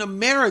African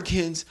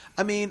Americans,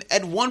 I mean,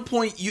 at one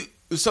point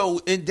so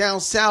in down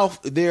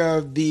south there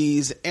are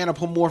these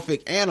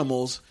anthropomorphic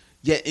animals,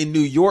 yet in New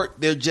York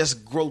they're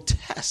just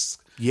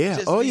grotesque. Yeah.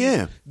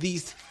 Just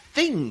these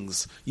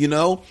things, you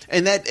know?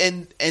 And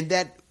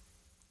that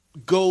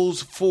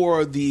goes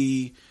for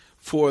the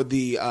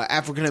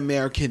African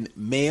American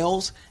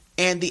males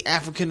and the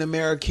African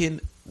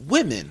American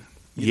women.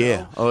 You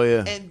know? Oh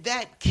yeah. And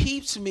that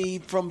keeps me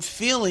from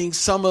feeling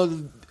some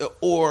of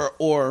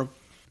or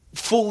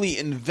fully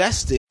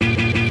invested.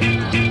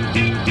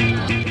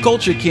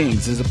 Culture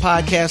Kings is a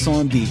podcast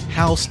on the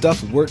How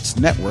Stuff Works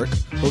network,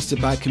 hosted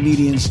by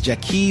comedians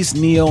Jaquez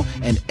Neal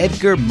and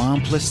Edgar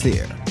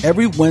Monplaisir.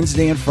 Every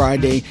Wednesday and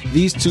Friday,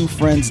 these two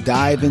friends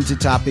dive into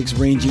topics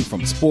ranging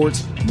from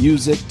sports,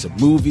 music, to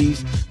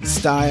movies,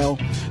 style.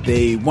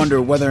 They wonder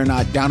whether or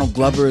not Donald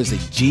Glover is a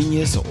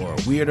genius or a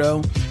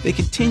weirdo. They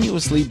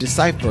continuously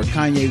decipher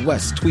Kanye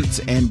West's tweets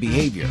and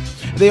behavior.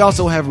 They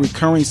also have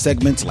recurring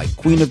segments like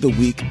Queen of the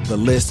Week, The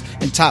List,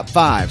 and Top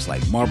 5s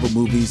like Marvel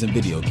movies and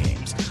video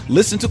games.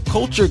 Listen to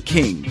Culture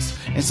Kings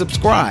and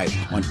subscribe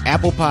on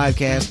Apple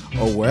Podcasts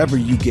or wherever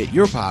you get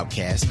your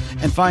podcasts,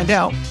 and find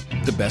out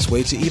the best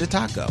way to eat a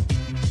taco.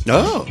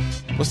 Oh.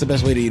 What's the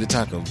best way to eat a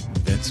taco,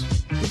 Vince?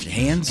 With your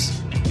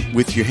hands?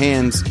 With your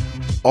hands.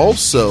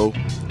 Also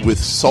with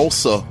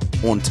salsa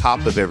on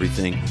top of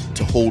everything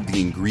to hold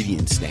the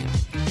ingredients down.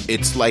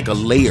 It's like a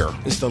layer.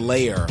 It's the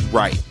layer.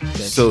 Right.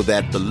 So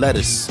that the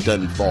lettuce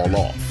doesn't fall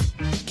off.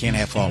 Can't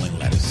have falling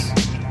lettuce.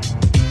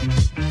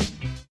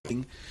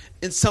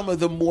 And some of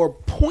the more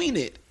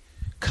pointed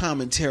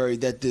commentary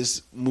that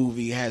this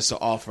movie has to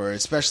offer,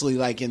 especially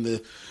like in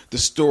the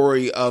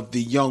story of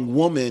the young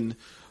woman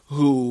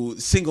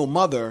single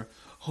mother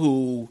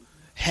who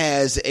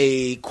has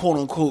a quote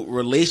unquote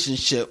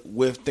relationship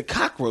with the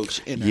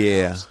cockroach in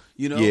her house.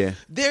 You know,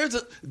 there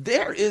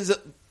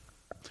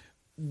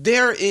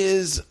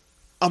is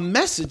a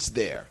message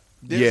there.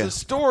 There's a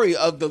story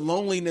of the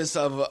loneliness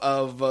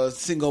of a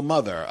single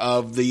mother,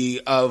 of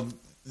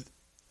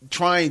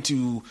trying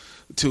to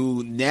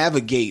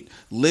navigate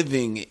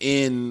living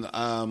in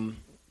an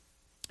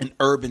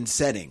urban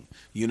setting.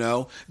 You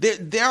know,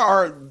 there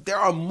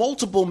are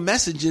multiple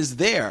messages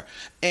there,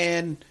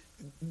 and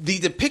the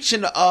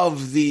depiction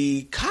of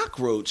the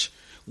cockroach,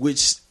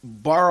 which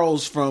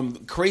borrows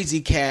from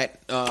Crazy Cat.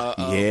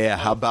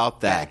 How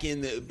about that?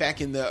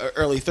 Back in the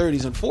early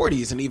 30s and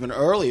 40s, and even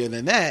earlier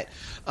than that,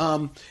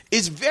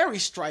 is very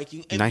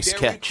striking and nice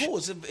very catch. cool.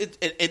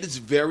 It's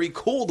very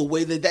cool the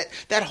way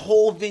that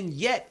whole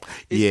vignette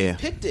is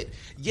depicted.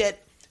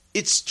 Yet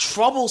it's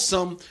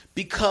troublesome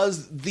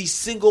because the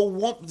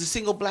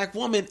single black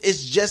woman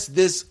is just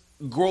this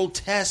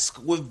grotesque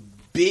with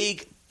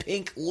big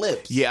pink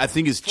lips. Yeah, I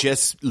think it's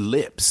just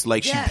lips.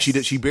 Like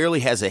she barely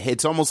has a head.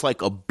 It's almost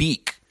like a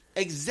beak.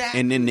 Exactly.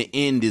 And then the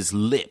end is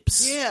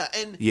lips. Yeah,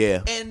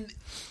 and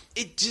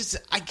it just,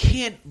 I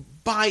can't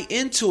buy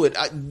into it.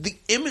 The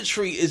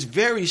imagery is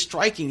very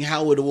striking,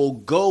 how it will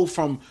go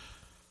from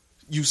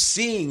you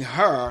seeing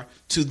her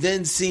to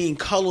then seeing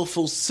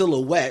colorful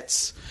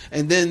silhouettes,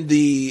 and then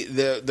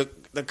the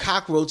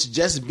cockroach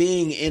just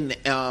being in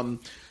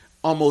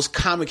almost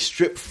comic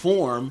strip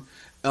form,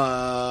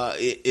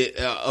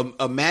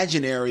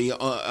 imaginary,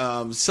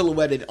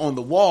 silhouetted on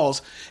the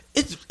walls.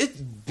 It's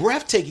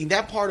breathtaking.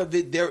 That part of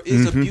it, there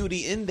is a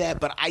beauty in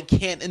that, but I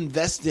can't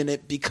invest in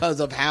it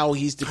because of how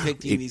he's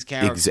depicting these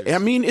characters. I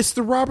mean, it's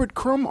the Robert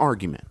Crumb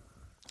argument.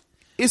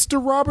 It's the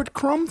Robert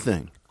Crumb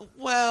thing.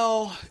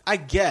 Well, I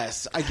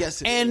guess it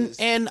is.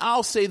 And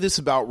I'll say this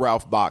about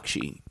Ralph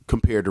Bakshi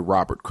compared to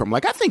Robert Crumb.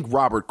 Like, I think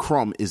Robert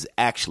Crumb is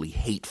actually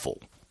hateful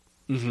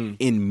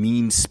and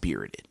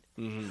mean-spirited.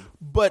 Mm-hmm.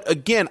 But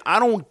again, I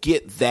don't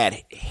get that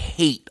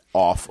hate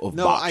off of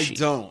Bakshi.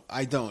 No,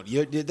 I don't.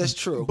 That's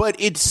true. But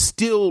it's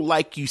still,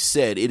 like you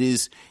said, it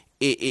is.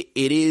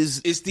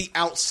 It's the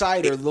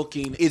outsider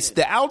looking. It's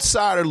the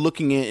outsider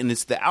looking in, and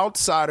it's the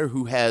outsider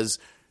who has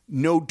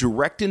no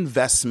direct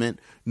investment,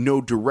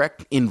 no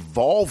direct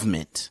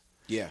involvement,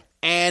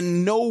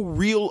 and no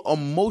real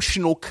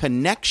emotional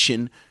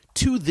connection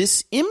to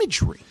this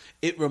imagery.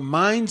 It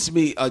reminds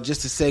me,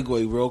 just to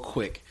segue real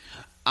quick.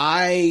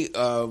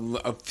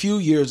 A few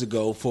years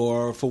ago,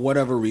 for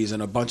whatever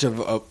reason, a bunch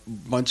of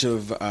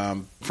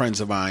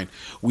friends of mine,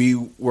 we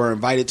were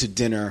invited to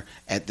dinner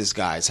at this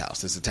guy's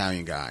house, this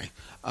Italian guy,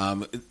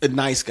 a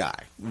nice guy,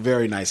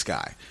 very nice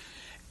guy,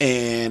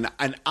 and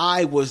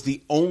I was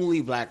the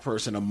only black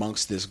person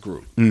amongst this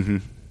group. Mm-hmm.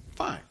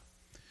 Fine,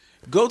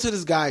 go to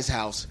this guy's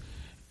house,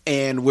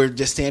 and we're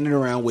just standing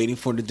around waiting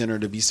for the dinner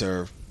to be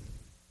served,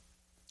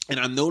 and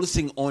I'm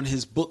noticing on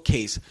his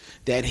bookcase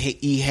that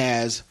he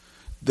has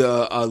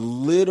a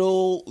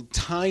little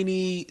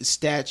tiny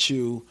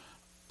statue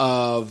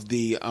of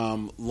the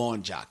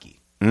lawn jockey.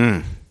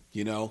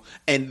 You know,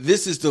 and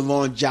this is the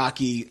lawn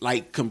jockey,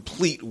 like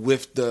complete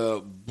with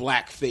the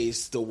black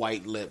face, the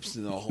white lips,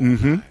 and the whole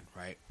nine,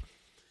 right?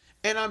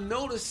 And I'm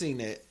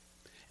noticing it,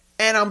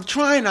 And I'm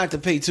trying not to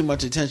pay too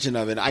much attention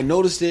of it. I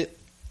noticed it,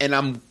 and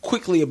I'm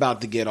quickly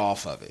about to get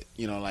off of it.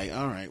 You know, like,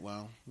 all right,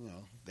 well, you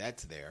know,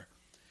 that's there.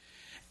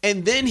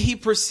 And then he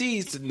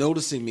proceeds,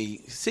 noticing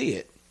me see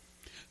it,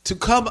 to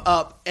come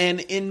up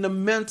and in the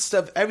midst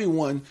of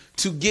everyone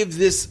to give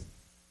this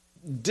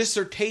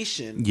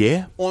dissertation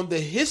on the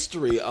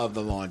history of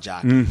the lawn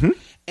jockey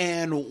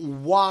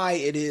and why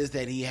it is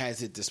that he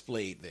has it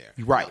displayed there.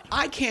 Right. Now,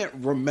 I can't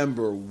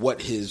remember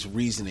what his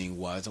reasoning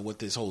was and what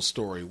this whole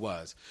story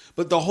was,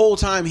 but the whole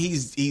time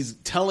he's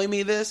telling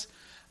me this,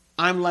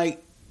 I'm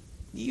like,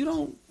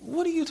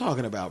 what are you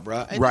talking about,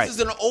 bro? And this is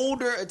an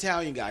older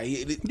Italian guy.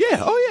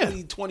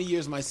 He's 20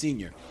 years my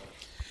senior.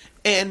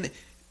 And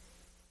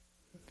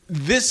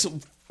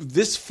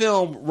this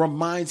film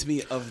reminds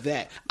me of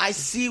that. I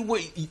see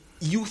what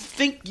you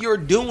think you're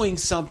doing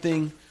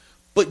something,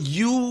 but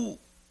you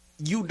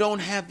don't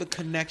have the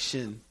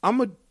connection.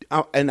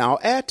 And I'll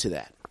add to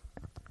that.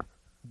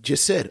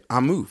 Just said,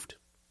 I'm moved.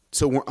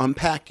 So we're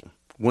unpacking.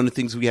 One of the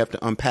things we have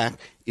to unpack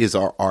is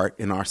our art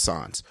and our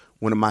signs.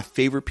 One of my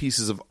favorite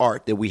pieces of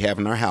art that we have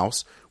in our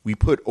house, we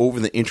put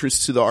over the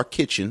entrance to our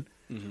kitchen.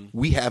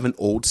 We have an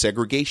old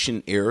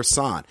segregation era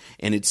sign,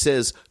 and it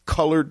says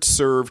 "Colored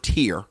served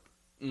here,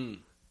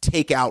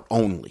 take out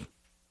only."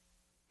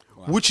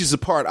 Wow. Which is the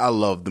part I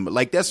love them.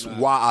 Like that's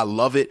why I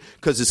love it,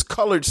 because it's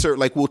colored served.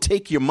 Like we'll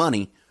take your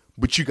money,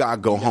 but you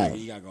gotta go home.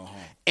 You gotta go home.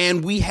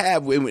 And we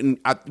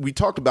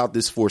talked about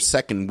this for a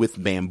second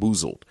with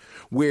Bamboozled,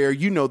 where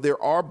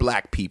there are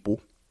black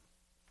people.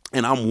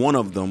 And I'm one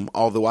of them,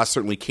 although I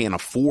certainly can't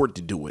afford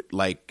to do it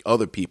like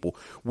other people,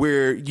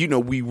 where,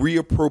 we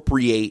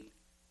reappropriate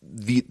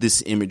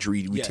this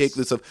imagery. We take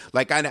this up.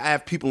 Like I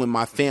have people in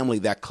my family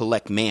that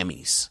collect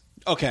mammies.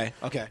 Okay.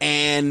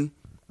 And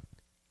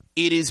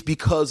it is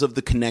because of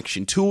the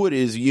connection to it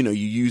is, you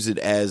use it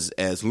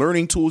as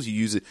learning tools. You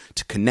use it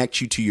to connect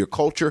you to your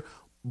culture,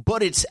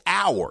 but it's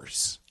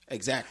ours.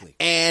 Exactly.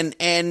 And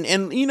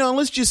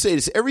let's just say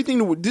this,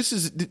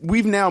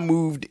 we've now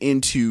moved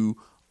into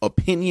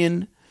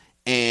opinion.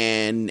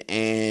 And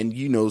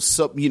you're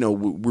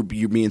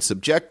being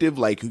subjective,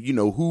 like,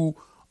 who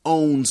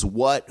owns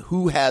what,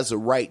 who has a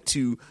right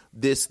to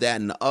this, that,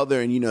 and the other.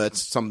 And,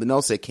 that's something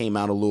else that came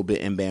out a little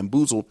bit in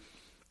Bamboozle.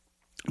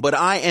 But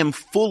I am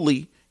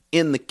fully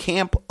in the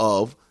camp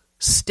of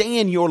stay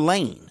in your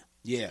lane.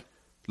 Yeah.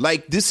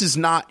 Like, this is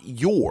not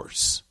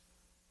yours.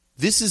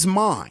 This is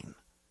mine.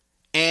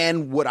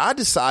 And what I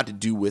decide to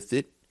do with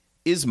it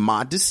is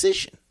my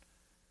decision.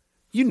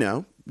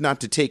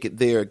 Not to take it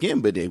there again,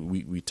 but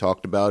we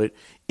talked about it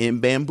in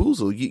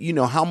Bamboozle.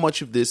 How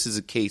much of this is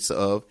a case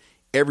of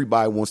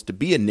everybody wants to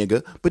be a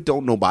nigga, but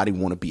don't nobody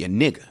want to be a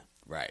nigga.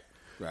 Right.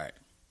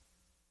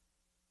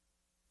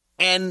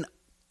 And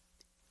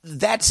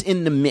that's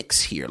in the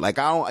mix here. Like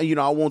I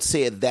won't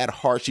say it that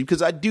harshly,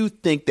 because I do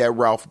think that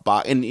Ralph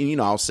Bach, and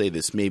I'll say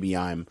this, maybe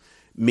I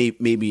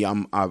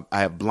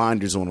have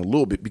blinders on a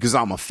little bit because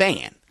I'm a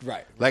fan.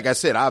 Right. Like I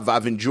said,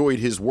 I've enjoyed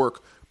his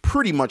work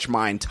pretty much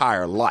my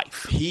entire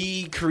life.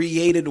 He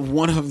created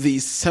one of the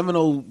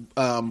seminal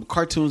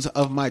cartoons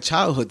of my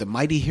childhood, The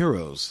Mighty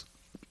Heroes.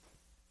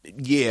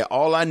 Yeah,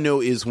 all I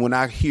know is when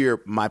I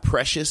hear "My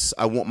Precious,"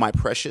 I want my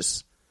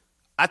precious,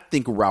 I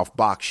think of Ralph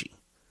Bakshi.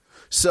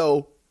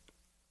 So,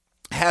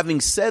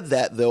 having said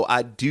that, though,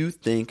 I do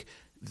think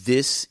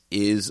this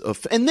is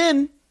and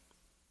then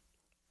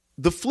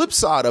the flip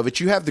side of it,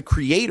 you have the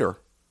creator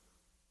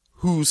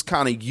who's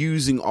kind of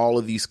using all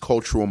of these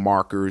cultural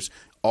markers,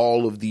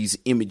 all of these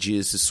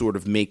images to sort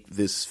of make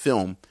this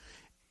film.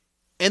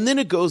 And then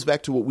it goes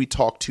back to what we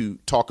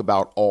talk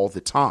about all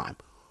the time.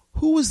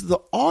 Who is the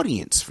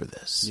audience for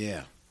this?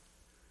 Yeah.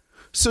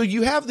 So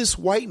you have this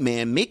white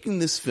man making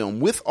this film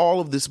with all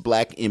of this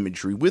black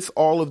imagery, with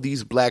all of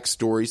these black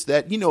stories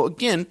that,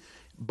 again,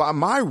 by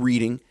my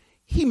reading,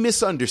 he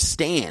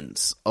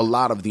misunderstands a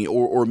lot of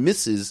or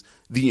misses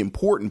the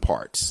important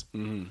parts.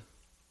 Mm-hmm.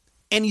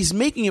 And he's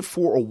making it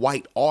for a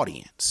white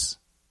audience.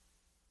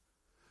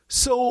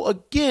 So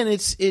again,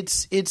 it's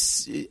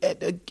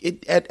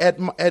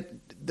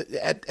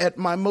at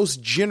my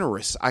most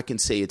generous, I can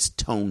say it's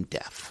tone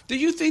deaf. Do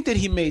you think that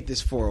he made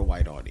this for a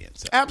white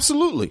audience?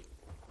 Absolutely.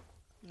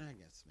 I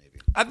guess maybe.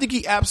 I think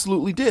he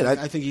absolutely did.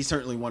 I think he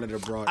certainly wanted a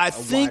wide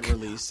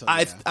release. So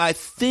I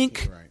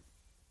think right.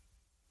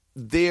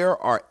 There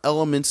are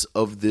elements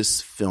of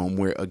this film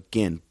where,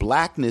 again,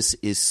 blackness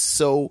is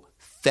so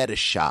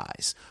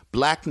fetishized.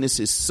 Blackness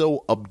is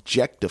so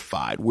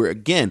objectified, where,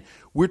 again,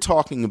 we're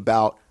talking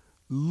about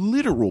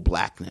literal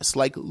blackness,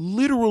 like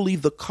literally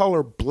the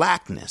color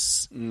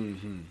blackness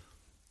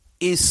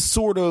is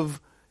sort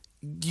of,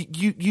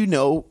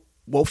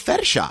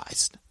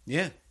 fetishized.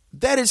 Yeah.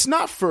 That it's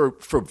not for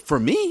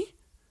me.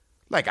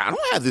 Like, I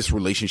don't have this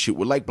relationship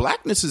with, like,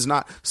 blackness is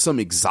not some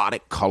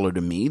exotic color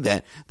to me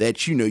that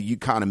you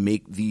kind of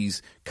make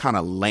these kind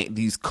of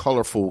these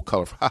colorful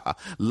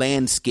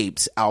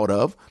landscapes out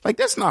of. Like,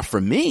 that's not for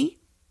me.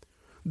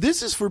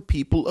 This is for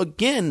people,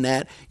 again,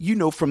 that,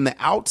 from the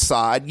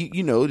outside,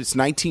 it's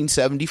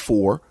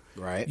 1974.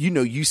 Right. You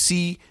know, you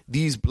see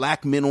these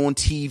black men on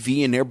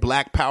TV and their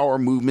black power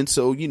movement.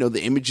 So, you know,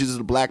 the images of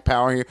the black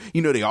power here,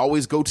 you know, they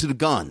always go to the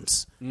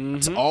guns. Mm-hmm.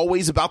 It's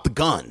always about the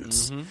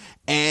guns. Mm-hmm.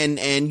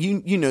 And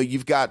you know,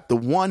 you've got the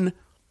one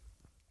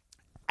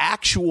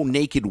actual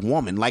naked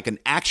woman, like an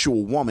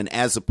actual woman,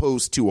 as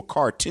opposed to a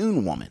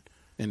cartoon woman.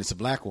 And it's a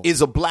black woman.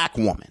 Is a black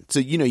woman. So,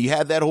 you know, you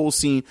have that whole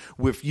scene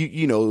with,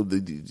 you know,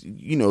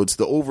 it's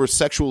the over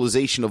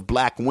sexualization of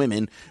black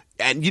women.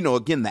 And, you know,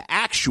 again, the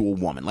actual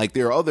woman, like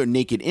there are other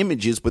naked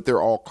images, but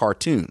they're all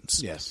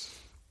cartoons. Yes.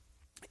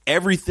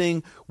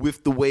 Everything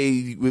with the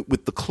way,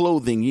 with the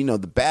clothing, you know,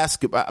 the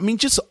basketball. I mean,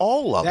 just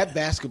all of that it.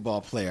 basketball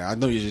player. I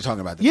know you're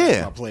talking about the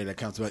basketball player that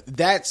comes to.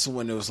 That's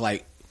when it was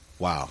like,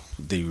 wow,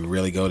 did you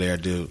really go there,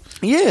 dude?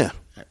 Yeah.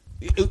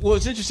 Well,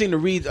 it's interesting to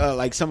read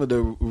like some of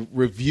the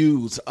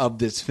reviews of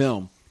this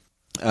film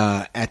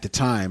at the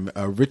time.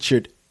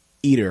 Richard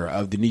Eater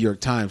of the New York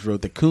Times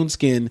wrote that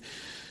Coonskin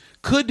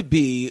could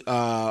be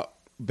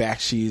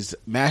Bakshi's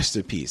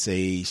masterpiece,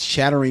 a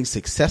shattering,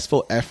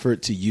 successful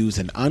effort to use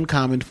an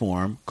uncommon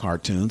form,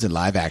 cartoons and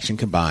live action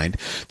combined,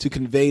 to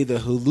convey the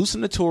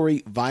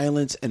hallucinatory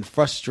violence and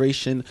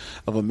frustration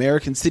of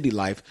American city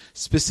life,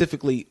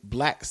 specifically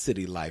black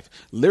city life.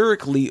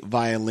 Lyrically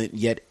violent,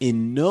 yet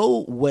in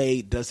no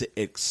way does it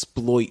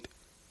exploit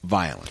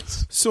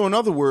violence. So, in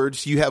other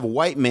words, you have a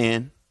white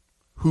man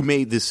who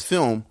made this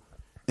film,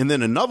 and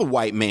then another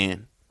white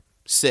man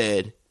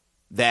said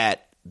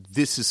that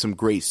this is some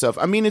great stuff.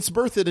 I mean, it's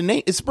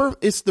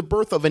it's the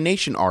birth of a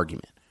nation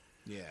argument.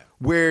 Yeah.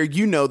 Where,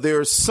 you know, there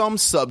are some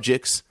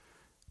subjects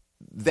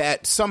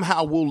that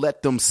somehow we'll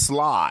let them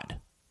slide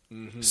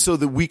so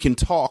that we can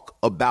talk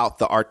about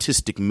the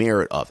artistic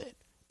merit of it.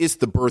 It's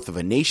the birth of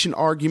a nation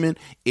argument.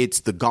 It's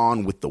the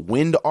Gone with the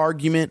Wind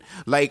argument.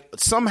 Like,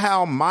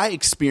 somehow my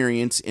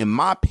experience and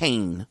my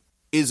pain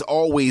is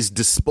always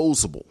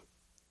disposable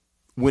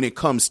when it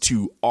comes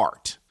to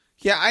art.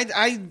 Yeah,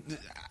 I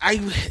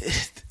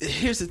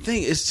here's the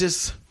thing. It's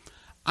just,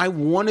 I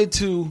wanted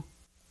to,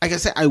 like I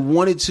said, I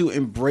wanted to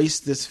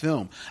embrace this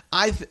film.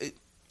 I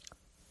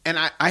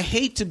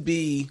hate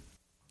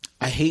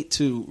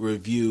to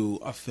review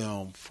a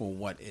film for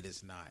what it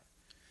is not.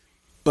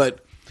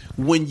 But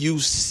when you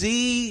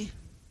see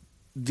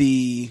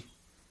the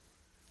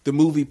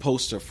movie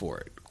poster for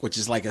it, which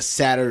is like a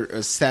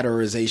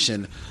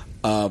satirization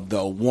of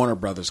the Warner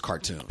Brothers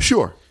cartoon.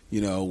 Sure. You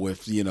know,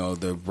 with, you know,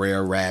 the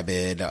Brer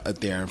Rabbit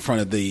there in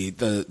front of the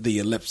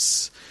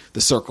ellipse,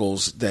 the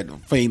circles that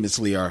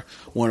famously are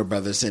Warner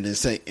Brothers, and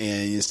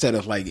instead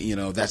of like, you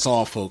know, that's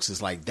all, folks, it's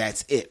like,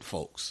 that's it,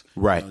 folks.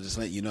 Right. You know, just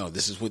let you know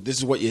this is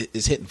what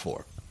it's hitting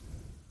for.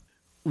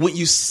 When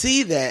you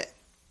see that,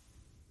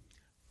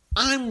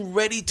 I'm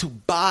ready to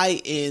buy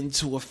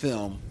into a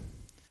film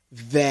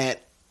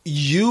that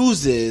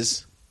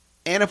uses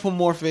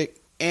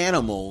anthropomorphic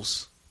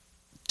animals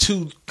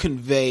to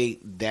convey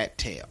that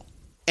tale.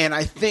 And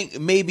I think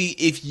maybe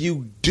if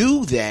you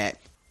do that,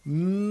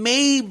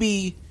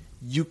 maybe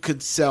you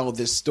could sell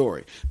this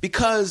story.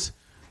 Because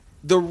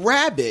the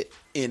rabbit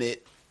in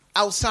it,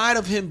 outside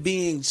of him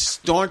being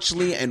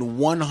staunchly and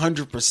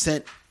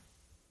 100%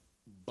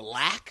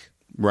 black,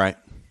 right,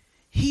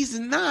 he's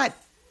not,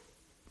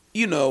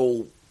 you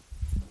know,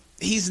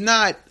 he's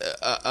not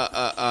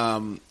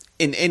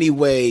in any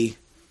way,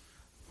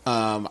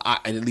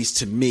 at least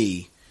to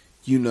me,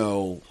 you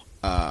know,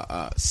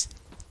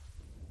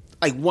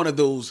 like one of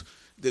those,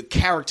 the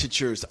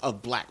caricatures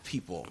of black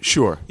people.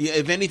 Sure. Yeah,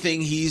 if anything,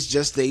 he's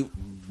just a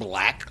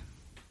black,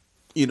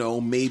 you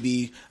know,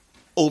 maybe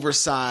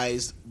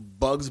oversized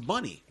Bugs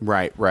Bunny.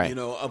 Right. You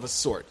know, of a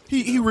sort.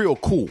 He real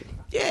cool.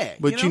 Yeah.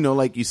 But you know,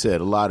 like you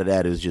said, a lot of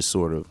that is just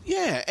sort of.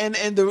 Yeah, and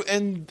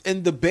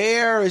the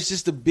bear is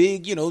just a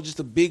big, you know, just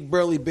a big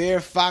burly bear.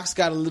 Fox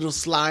got a little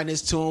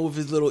slyness to him with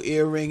his little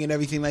earring and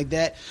everything like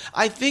that.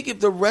 I think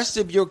if the rest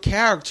of your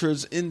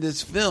characters in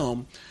this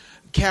film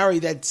carry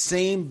that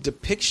same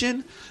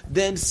depiction,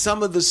 then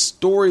some of the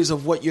stories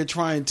of what you're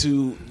trying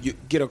to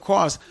get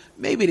across,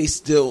 maybe they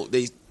still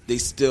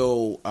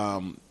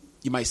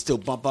you might still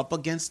bump up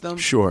against them.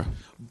 Sure.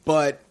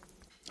 But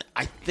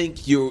I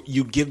think you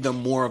give them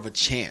more of a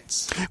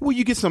chance. Well,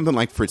 you get something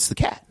like Fritz the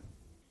Cat,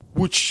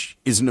 which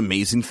is an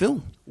amazing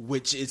film.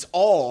 Which is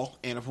all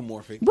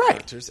anthropomorphic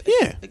characters.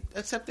 Yeah.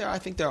 Except I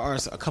think there are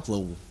a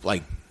couple of,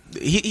 like,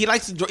 he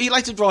likes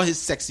to draw his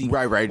sexy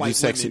right white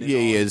sexy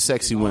women the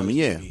sexy women,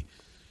 yeah.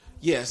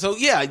 Yeah, so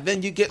yeah,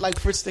 then you get like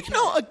Fritz the Cat. You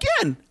know,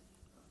 again,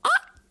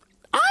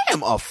 I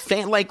am a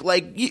fan. Like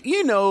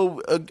you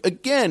know,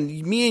 again,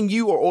 me and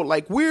you are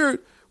like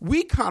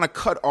we kind of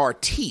cut our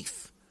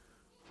teeth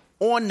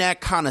on that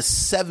kind of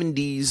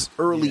 70s,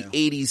 early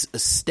 80s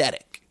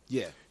aesthetic.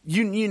 Yeah,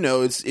 you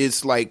know,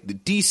 it's like the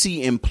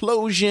DC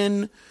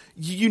implosion.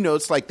 You know,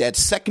 it's like that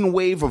second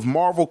wave of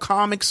Marvel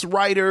Comics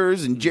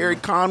writers and Jerry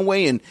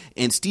Conway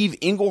and Steve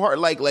Englehart.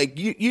 Like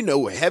you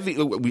know, heavy.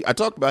 I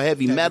talked about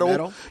heavy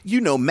metal.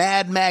 You know,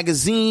 Mad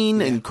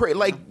Magazine and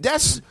like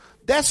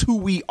That's who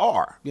we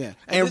are. Yeah.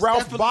 And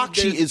Ralph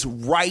Bakshi is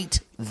right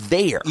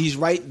there. He's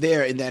right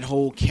there in that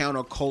whole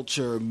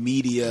counterculture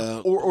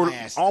media, or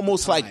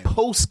almost like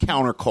post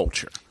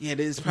counterculture. Yeah, it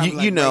is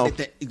probably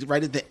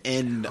right at the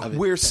end of it,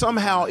 where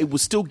somehow it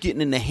was still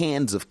getting in the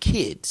hands of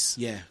kids.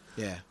 Yeah.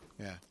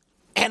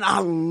 And I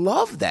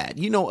love that.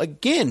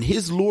 Again,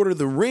 his Lord of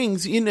the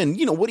Rings, and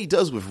what he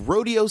does with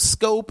Rodeo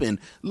Scope, and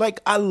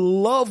I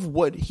love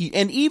what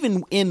and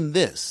even in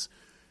this,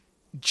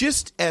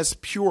 just as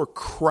pure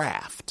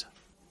craft,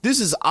 this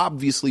is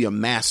obviously a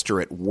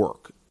master at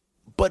work.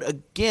 But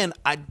again,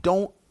 I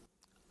don't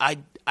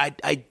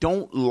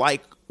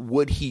like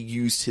what he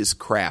used his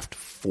craft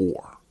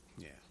for.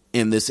 Yeah.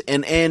 In this,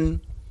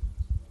 and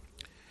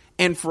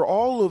for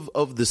all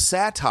of the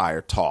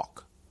satire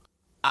talk,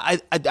 I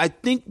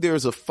think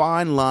there's a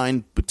fine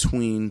line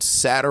between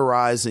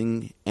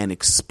satirizing and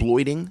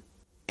exploiting,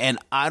 and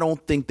I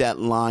don't think that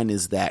line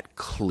is that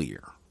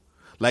clear.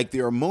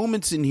 There are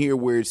moments in here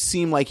where it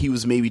seemed like he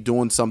was maybe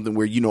doing something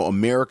where,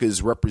 America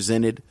is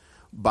represented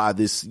by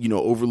this,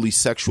 overly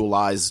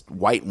sexualized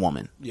white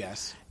woman.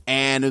 Yes.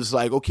 And it's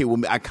like, okay,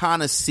 well, I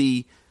kind of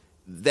see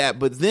that.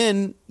 But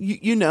then,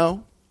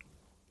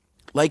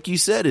 like you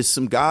said, is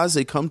some guys,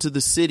 they come to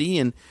the city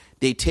and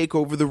they take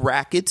over the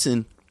rackets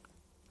and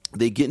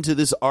they get into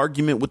this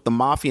argument with the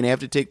mafia and they have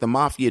to take the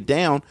mafia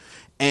down.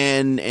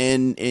 And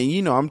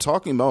I'm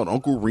talking about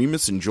Uncle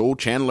Remus and Joel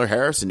Chandler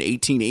Harris in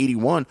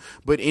 1881.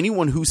 But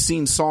anyone who's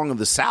seen Song of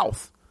the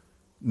South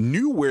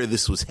knew where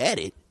this was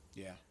headed.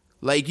 Yeah.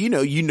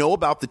 You know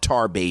about the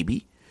Tar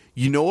Baby.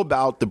 You know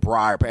about the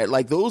Briar Patch.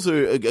 Those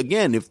are,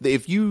 again,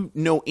 if you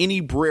know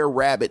any Brer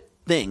Rabbit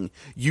thing,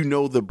 you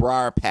know the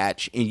Briar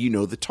Patch and you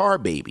know the Tar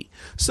Baby.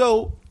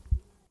 So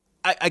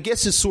I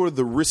guess it's sort of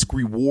the risk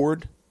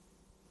reward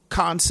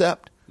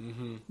concept,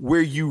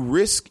 where you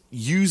risk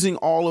using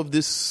all of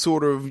this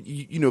sort of,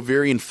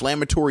 very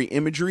inflammatory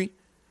imagery.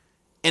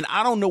 And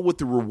I don't know what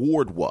the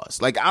reward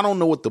was. I don't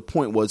know what the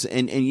point was.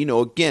 And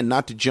again,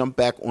 not to jump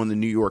back on the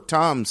New York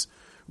Times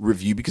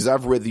review, because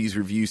I've read these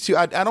reviews too.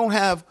 I don't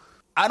have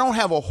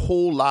a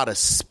whole lot of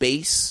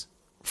space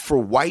for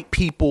white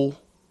people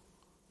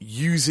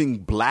using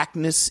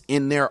blackness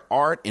in their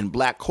art and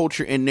black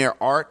culture in their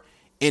art,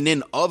 and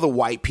then other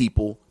white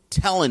people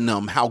telling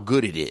them how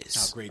good it is,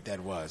 how great that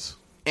was.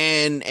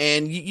 And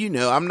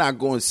I'm not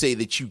going to say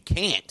that you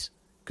can't,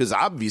 because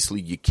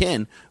obviously you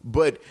can,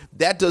 but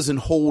that doesn't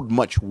hold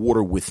much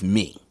water with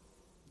me.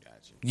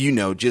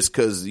 Gotcha. Just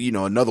because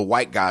another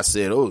white guy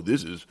said, "Oh,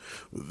 this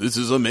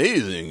is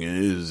amazing.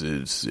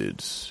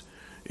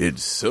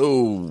 It's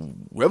so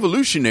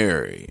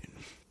revolutionary,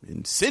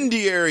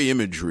 incendiary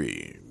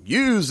imagery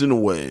used in a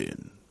way."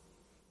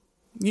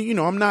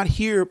 I'm not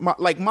here.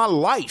 My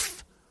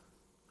life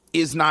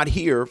is not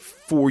here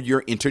for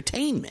your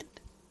entertainment.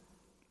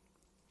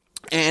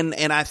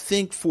 And I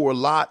think for a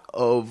lot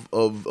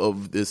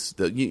of this,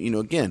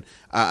 again,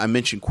 I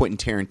mentioned Quentin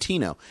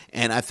Tarantino,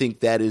 and I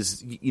think that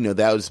is, that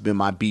has been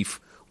my beef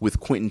with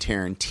Quentin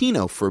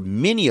Tarantino for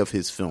many of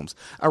his films.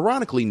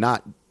 Ironically,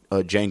 not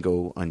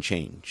Django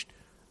Unchained.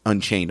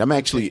 I'm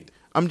actually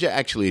a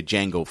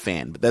Django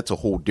fan, but that's a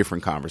whole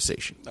different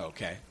conversation.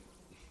 Okay.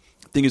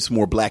 I think it's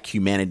more black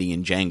humanity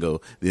in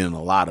Django than in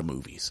a lot of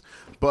movies.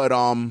 But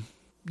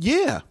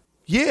yeah,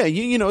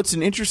 it's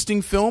an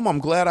interesting film. I'm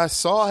glad I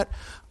saw it.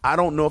 I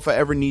don't know if I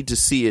ever need to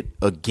see it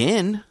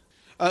again.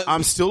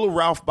 I'm still a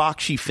Ralph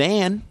Bakshi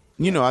fan.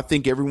 I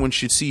think everyone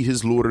should see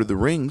his Lord of the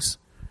Rings,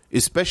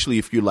 especially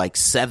if you're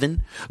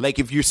 7.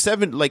 If you're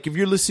 7, if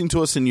you're listening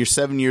to us and you're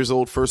 7 years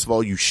old, first of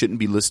all, you shouldn't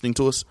be listening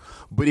to us.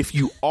 But if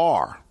you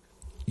are,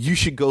 you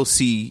should go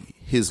see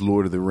his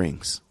Lord of the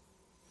Rings,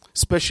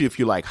 especially if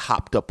you're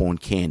hopped up on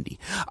candy.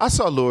 I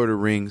saw Lord of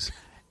the Rings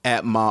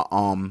at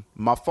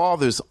my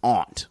father's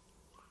aunt,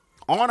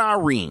 Aunt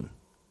Irene.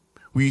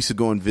 We used to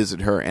go and visit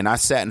her, and I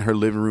sat in her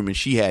living room, and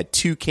she had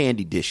 2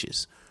 candy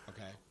dishes.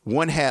 Okay.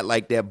 One had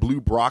that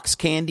blue Brock's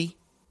candy.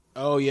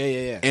 Oh,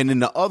 yeah. And then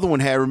the other one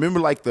had, remember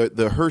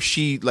the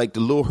Hershey, the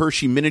little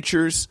Hershey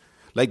miniatures,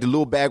 the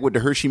little bag with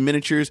the Hershey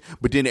miniatures,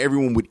 but then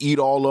everyone would eat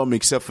all of them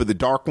except for the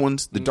dark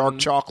ones, the dark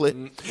chocolate.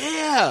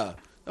 Yeah.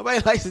 Nobody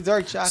likes the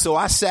dark chocolate. So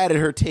I sat at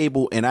her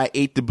table, and I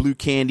ate the blue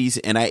candies,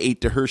 and I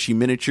ate the Hershey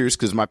miniatures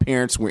because my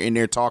parents were in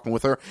there talking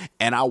with her,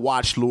 and I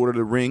watched Lord of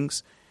the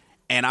Rings.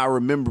 And I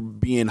remember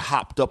being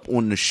hopped up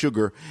on the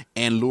sugar,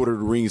 and Lord of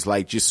the Rings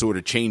just sort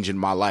of changing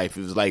my life.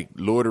 It was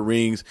Lord of the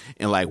Rings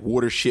and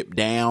Watership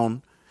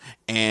Down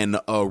and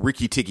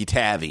Ricky Tikki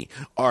Tavi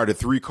are the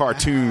 3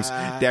 cartoons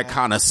that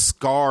kind of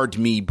scarred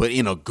me, but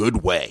in a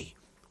good way,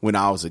 when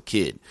I was a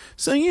kid.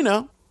 So,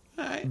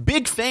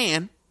 big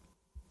fan.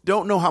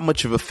 Don't know how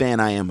much of a fan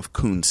I am of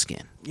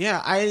Coonskin.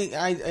 Yeah, I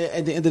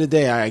at the end of the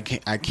day, I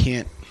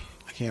can't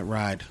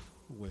ride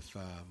with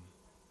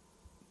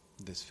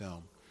this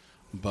film.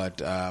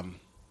 But and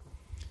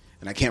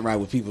I can't ride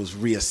with people's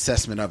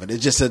reassessment of it. It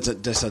just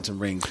doesn't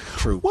ring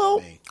true. Well,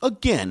 for me.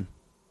 Again,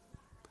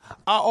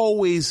 I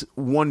always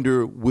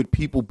wonder, would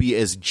people be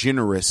as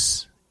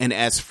generous and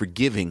as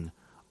forgiving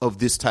of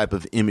this type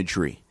of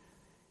imagery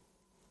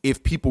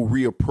if people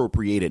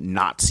reappropriated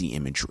Nazi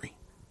imagery.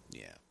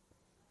 Yeah.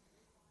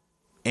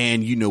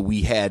 And,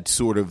 we had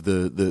sort of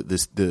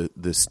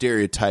the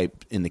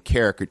stereotype in the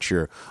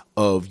caricature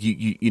of,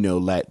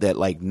 that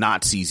like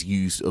Nazis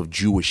used of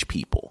Jewish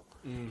people.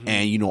 Mm-hmm.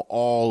 And,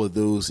 all of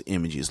those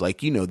images,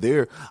 like,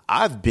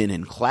 I've been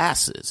in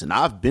classes and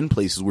I've been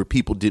places where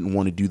people didn't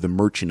want to do the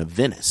Merchant of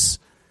Venice.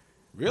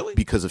 Really?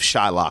 Because of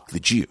Shylock the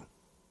Jew.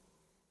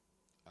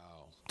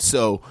 Oh.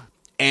 So,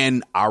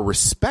 and I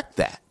respect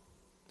that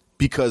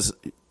because,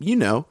 you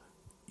know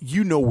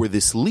where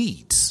this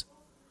leads.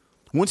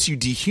 Once you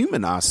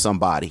dehumanize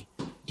somebody,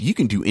 you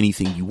can do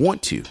anything you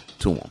want to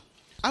them.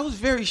 I was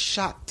very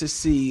shocked to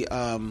see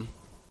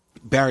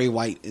Barry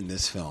White in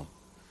this film.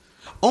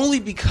 Only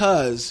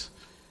because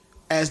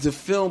as the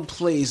film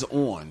plays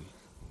on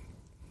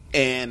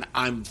and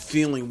I'm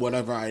feeling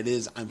whatever it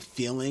is I'm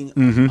feeling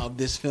of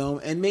this film,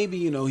 and maybe,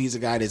 he's a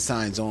guy that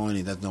signs on,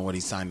 he doesn't know what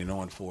he's signing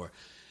on for.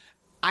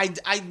 I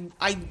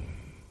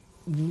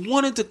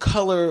wanted to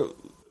color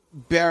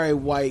Barry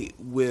White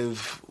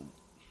with...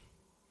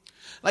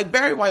 Like,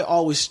 Barry White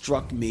always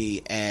struck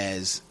me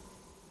as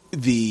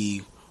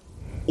the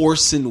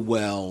Orson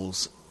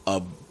Welles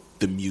of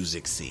the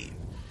music scene.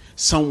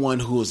 Someone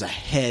who was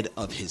ahead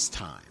of his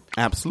time.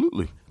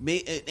 Absolutely.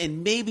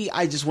 And maybe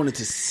I just wanted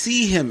to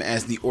see him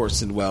as the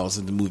Orson Welles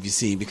of the movie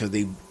scene because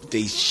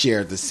they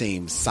share the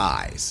same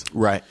size.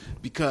 Right.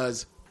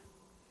 Because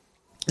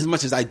as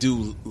much as I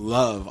do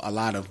love a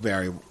lot of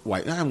Barry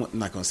White, I'm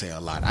not going to say a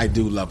lot, I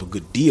do love a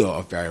good deal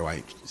of Barry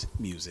White's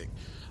music.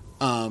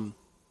 I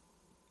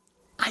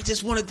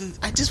just wanted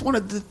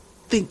to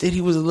think that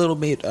he was a little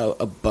bit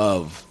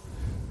above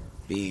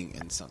being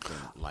in something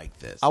like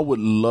this. I would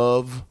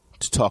love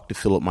to talk to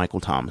Philip Michael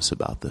Thomas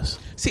about this.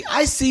 See,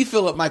 I see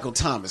Philip Michael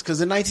Thomas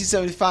because in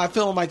 1975,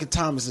 Philip Michael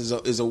Thomas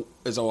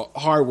is a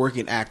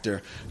hardworking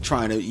actor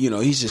trying to,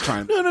 he's just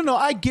trying to... No,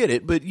 I get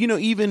it. But,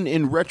 even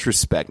in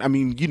retrospect, I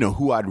mean,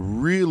 who I'd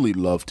really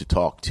love to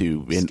talk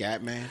to.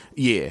 Scatman?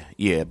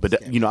 Yeah. But,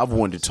 I've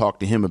wanted to talk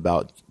to him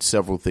about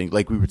several things.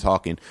 Like we were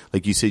talking,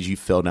 like you said, you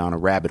fell down a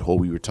rabbit hole.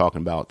 We were talking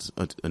about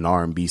an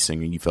R&B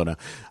singer and you fell down.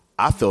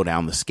 I fell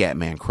down the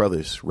Scatman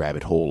Crothers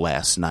rabbit hole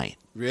last night.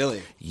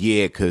 Really?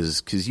 Yeah,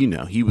 because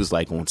he was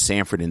like on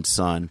Sanford and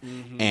Son,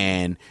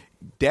 and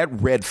that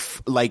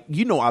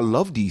I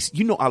love these.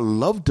 I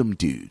loved them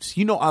dudes.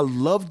 I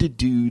loved the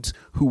dudes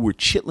who were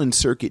Chitlin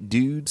Circuit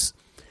dudes,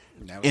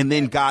 and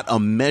then got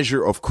a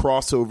measure of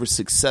crossover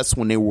success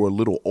when they were a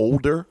little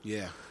older.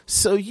 Yeah.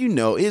 So,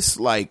 it's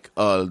like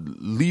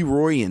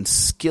Leroy and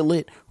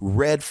Skillet,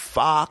 Red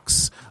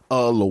Fox,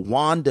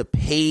 LaWanda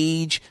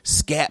Page,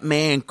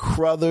 Scatman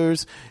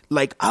Crothers.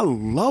 Like, I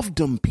loved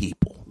them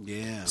people.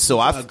 Yeah.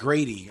 So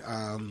Grady.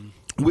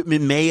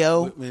 Whitman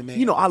Mayo.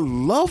 I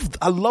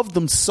loved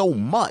them so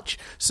much.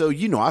 So,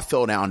 I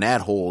fell down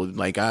that hole.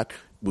 Like, I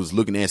was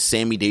looking at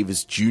Sammy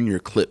Davis Jr.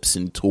 clips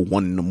until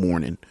 1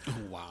 a.m.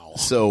 Wow.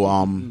 So,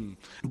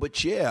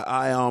 but yeah,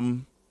 I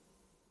don't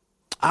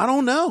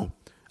know.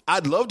 I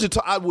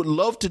would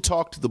love to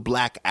talk to the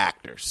black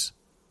actors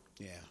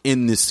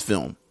in this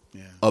film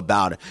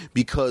about it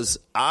because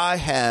I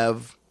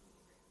have...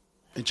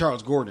 And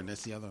Charles Gordon,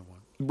 that's the other one.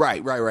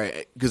 Right.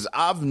 Because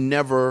I've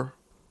never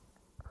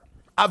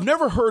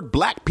heard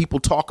black people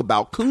talk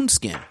about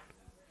Coonskin,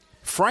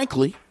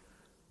 frankly.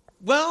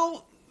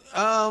 Well,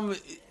 author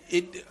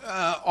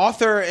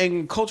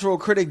and cultural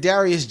critic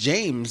Darius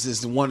James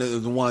is one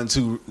of the ones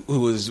who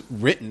has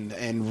written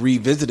and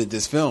revisited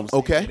this film.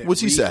 Okay,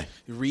 what's he say?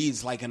 It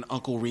reads like an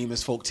Uncle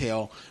Remus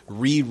folktale,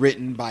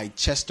 rewritten by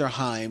Chester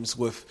Himes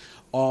with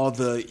all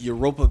the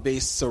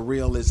Europa-based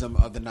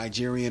surrealism of the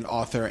Nigerian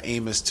author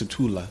Amos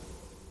Tutuola.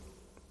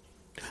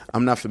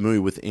 I'm not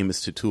familiar with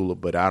Amos Tutuola,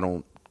 but I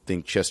don't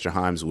think Chester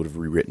Himes would have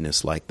rewritten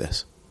this like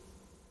this.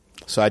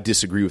 So I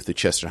disagree with the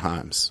Chester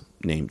Himes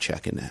name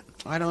check in that.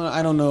 I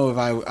don't know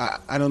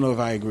if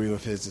I agree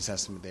with his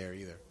assessment there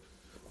either.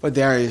 But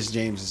Darius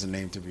James is a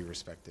name to be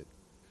respected.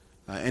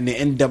 And the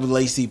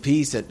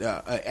NAACP said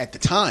at the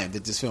time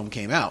that this film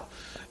came out,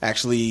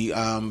 actually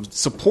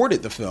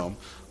supported the film,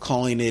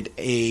 calling it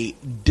a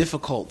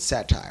difficult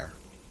satire.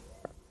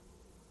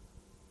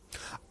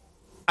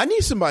 I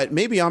need somebody.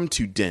 Maybe I'm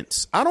too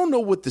dense. I don't know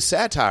what the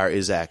satire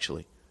is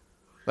actually.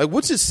 Like,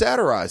 what's it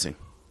satirizing?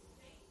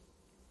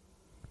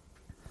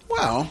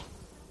 Well,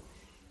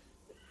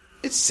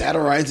 it's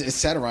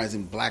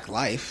satirizing black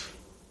life.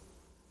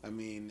 I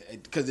mean,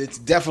 because it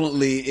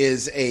definitely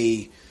is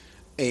a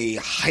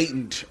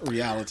heightened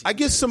reality. I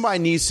guess somebody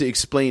needs to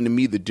explain to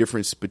me the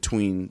difference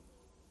between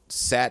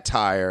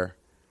satire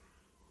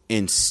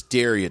and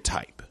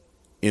stereotype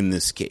in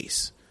this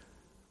case.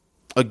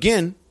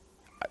 Again,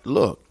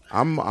 look,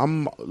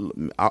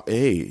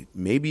 hey,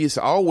 maybe it's,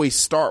 I always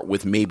start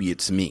with maybe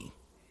it's me.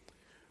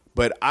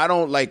 But I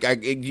don't like,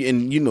 like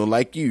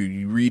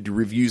you read the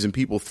reviews and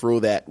people throw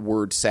that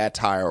word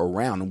satire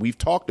around. And we've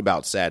talked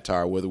about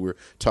satire, whether we're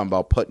talking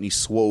about Putney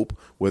Swope,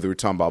 whether we're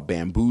talking about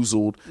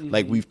Bamboozled,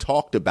 like we've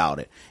talked about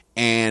it.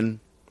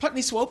 And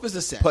Putney Swope is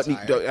a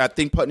satire. I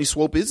think Putney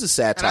Swope is a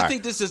satire. And I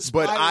think this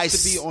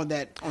aspires to be on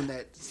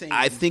that same.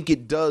 I think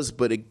it does,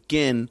 but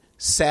again,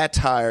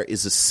 satire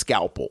is a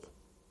scalpel.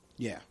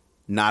 Yeah.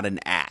 Not an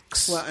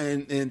axe. Well,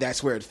 and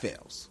that's where it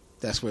fails.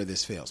 That's where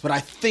this fails. But I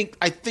think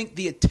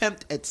the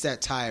attempt at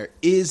satire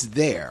is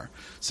there.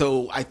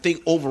 So I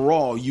think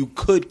overall you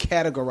could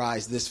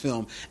categorize this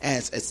film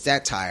as a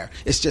satire.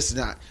 It's just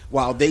not.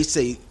 While they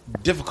say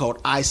difficult,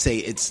 I say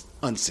it's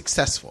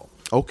unsuccessful.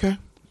 Okay.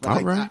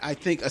 All right. I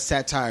think a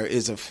satire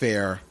is a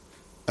fair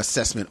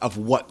assessment of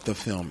what the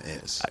film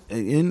is.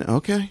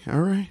 Okay.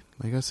 All right.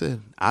 Like I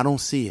said, I don't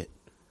see it.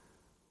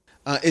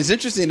 It's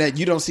interesting that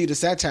you don't see the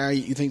satire.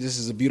 You think this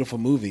is a beautiful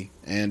movie.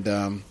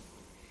 And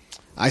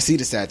I see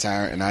the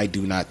satire, and I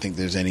do not think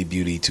there's any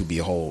beauty to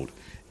behold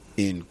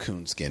in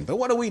Coonskin. But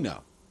what do we know?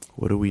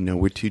 What do we know?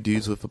 We're two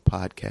dudes with a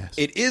podcast.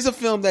 It is a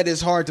film that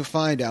is hard to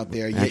find out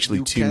there.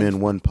 Actually, two men,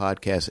 one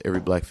podcast,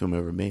 every black film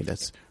ever made.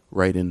 That's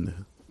right in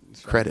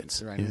the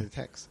credits. Right in the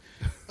text.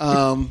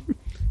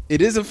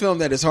 It is a film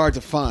that is hard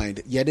to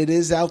find, yet it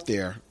is out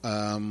there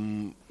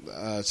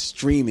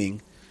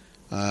streaming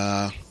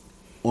on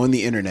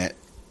the internet.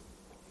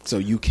 So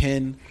you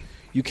can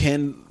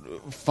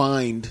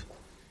find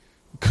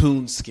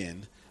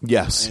Coonskin.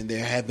 Yes. And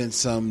there have been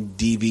some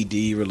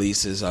DVD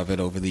releases of it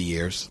over the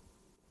years.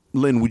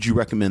 Lynn, would you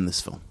recommend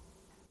this film?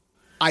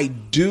 I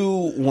do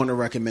want to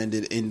recommend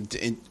it in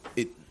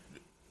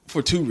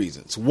for two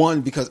reasons.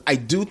 One, because I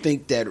do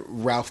think that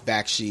Ralph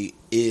Bakshi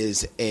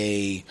is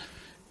a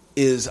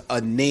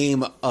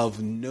name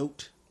of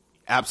note.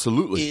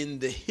 Absolutely. In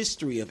the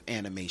history of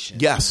animation.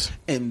 Yes.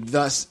 And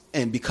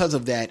because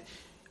of that,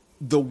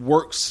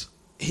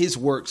 his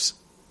works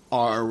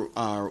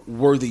are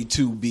worthy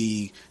to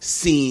be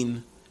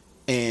seen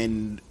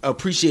and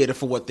appreciated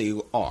for what they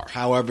are.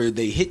 However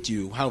they hit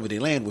you, however they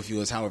land with you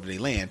is however they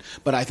land.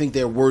 But I think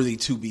they're worthy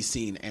to be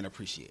seen and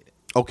appreciated.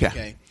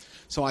 Okay.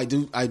 So I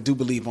do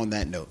believe on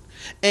that note.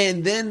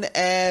 And then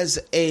as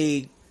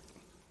a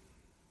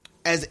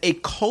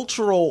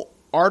cultural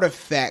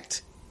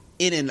artifact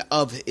in and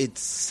of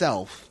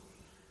itself,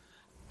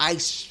 I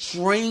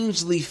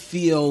strangely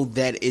feel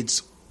that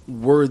it's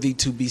worthy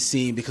to be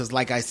seen because,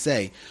 like I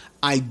say,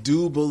 I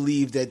do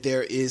believe that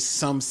there is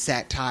some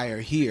satire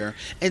here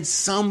and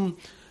some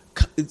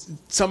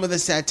of the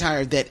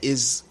satire that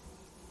is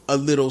a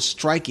little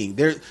striking.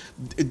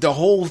 The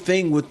whole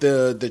thing with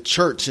the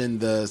church and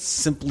the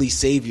Simply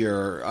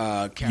Savior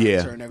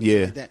character and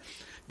everything like that.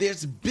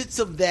 There's bits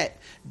of that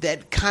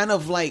kind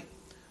of like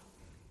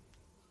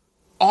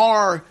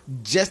are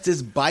just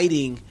as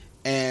biting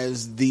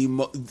as the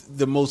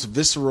most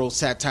visceral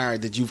satire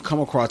that you've come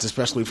across,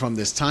 especially from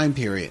this time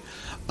period.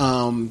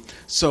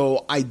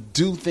 So I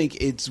do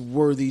think it's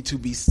worthy to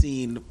be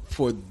seen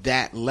for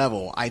that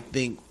level. I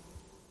think,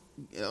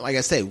 like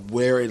I say,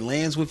 where it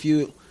lands with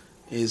you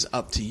is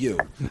up to you.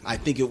 I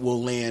think it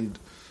will land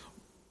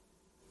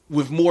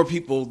with more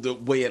people the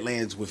way it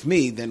lands with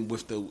me than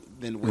the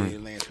way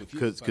it lands with you.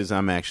 Because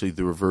I'm actually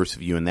the reverse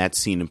of you, and that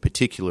scene in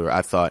particular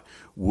I thought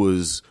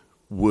was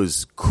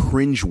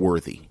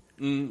cringeworthy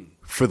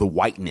for the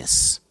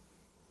whiteness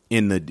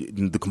in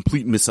the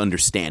complete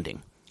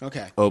misunderstanding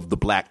of the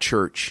black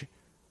church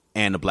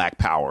and the Black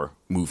Power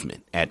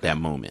movement at that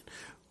moment.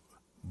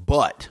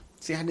 But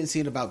see, I didn't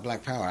see it about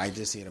Black Power. I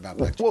just see it about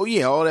Black church. Well,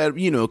 yeah, all that,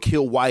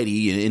 kill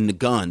Whitey and the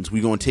guns.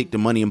 We're going to take the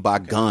money and buy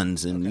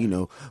guns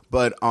and,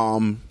 but all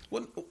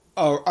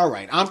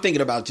right. I'm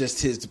thinking about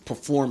just his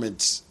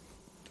performance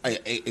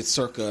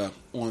circa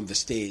on the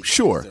stage.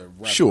 Sure.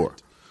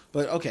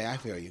 But okay, I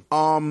feel you.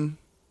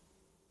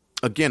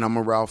 Again, I'm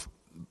a Ralph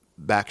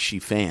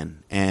Bakshi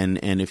fan, and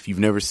if you've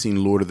never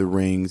seen Lord of the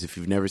Rings, if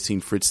you've never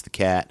seen Fritz the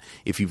Cat,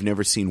 if you've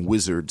never seen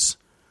Wizards,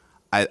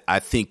 I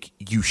think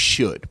you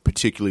should,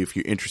 particularly if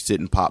you're interested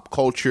in pop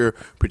culture,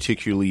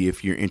 particularly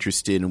if you're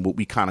interested in what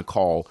we kind of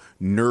call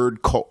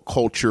nerd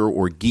culture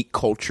or geek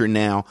culture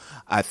now.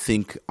 I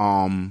think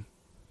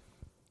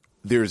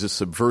there's a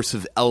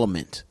subversive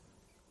element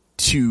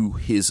to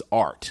his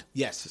art.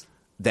 Yes.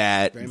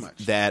 That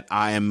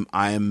I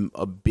am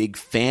a big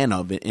fan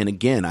of it. And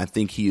again, I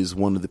think he is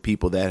one of the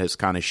people that has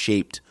kind of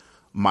shaped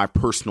my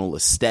personal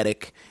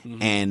aesthetic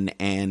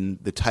and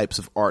the types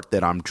of art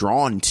that I'm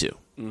drawn to.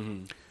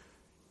 Mm-hmm.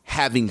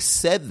 Having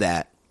said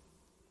that,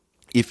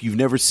 if you've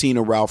never seen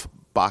a Ralph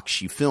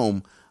Bakshi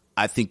film,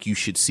 I think you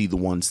should see the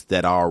ones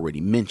that I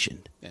already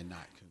mentioned. And not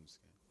Coonskin.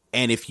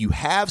 And if you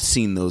have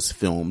seen those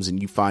films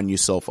and you find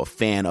yourself a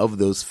fan of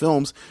those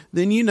films,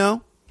 then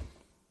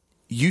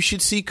you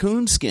should see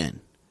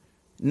Coonskin.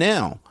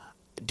 Now,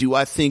 do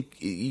I think,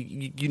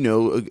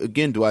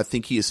 do I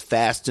think he is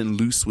fast and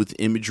loose with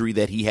imagery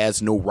that he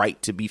has no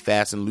right to be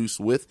fast and loose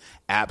with?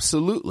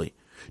 Absolutely.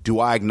 Do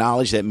I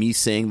acknowledge that me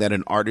saying that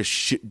an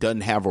artist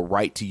doesn't have a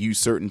right to use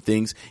certain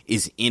things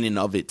is in and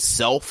of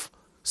itself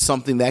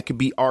something that could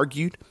be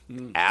argued?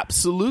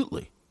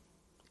 Absolutely.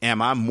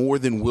 Am I more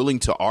than willing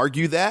to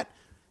argue that?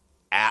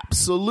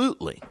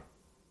 Absolutely.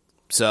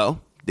 So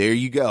there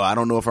you go. I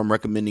don't know if I'm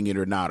recommending it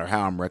or not, or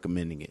how I'm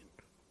recommending it.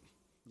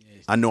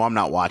 I know I'm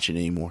not watching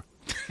anymore.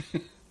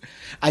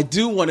 I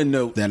do want to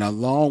note that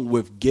along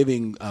with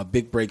giving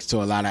big breaks to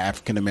a lot of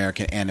African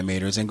American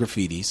animators and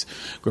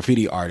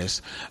graffiti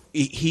artists,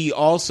 he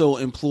also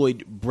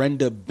employed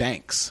Brenda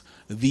Banks,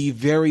 the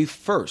very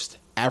first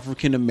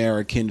African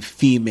American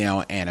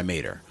female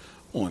animator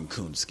on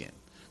Coonskin.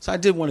 So I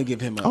did want to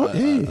give him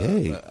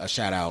a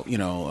shout out,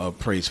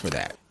 praise for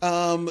that.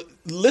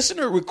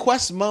 Listener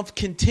Request Month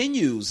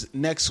continues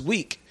next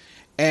week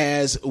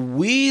as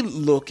we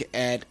look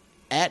at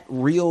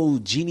Real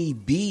Jeannie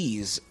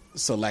B's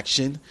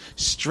selection,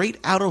 Straight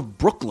Out of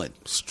Brooklyn.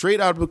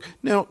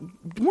 Now,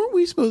 weren't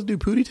we supposed to do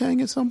Pootie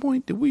Tang at some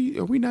point? Are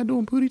we not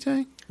doing Pootie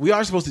Tang? We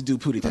are supposed to do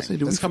Pootie Tang.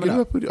 That's coming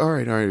up. All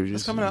right.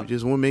 That's coming up.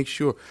 Just want to make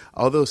sure.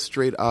 Although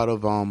Straight Out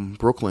of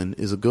Brooklyn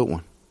is a good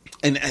one.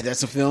 And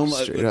that's a film.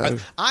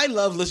 I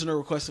love listener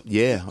requests.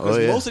 Yeah,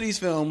 most of these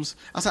films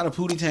outside of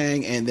Pootie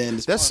Tang, and then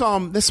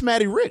that's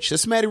Matty Rich.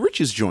 That's Matty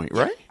Rich's joint,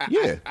 right?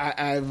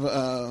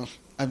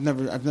 I've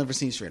never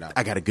seen Straight Out.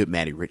 I got a good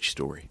Matty Rich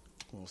story.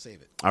 We'll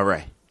save it. All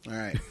right.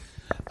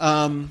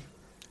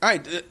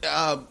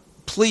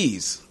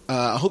 Please.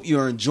 I hope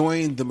you're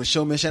enjoying the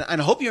Micheaux Mission, and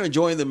I hope you're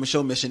enjoying the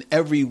Micheaux Mission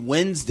every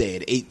Wednesday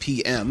at 8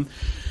 p.m.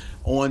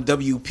 on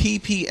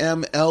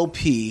WPPM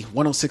LP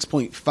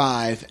 106.5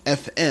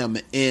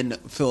 FM in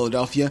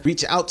Philadelphia.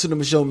 Reach out to the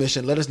Micheaux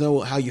Mission. Let us know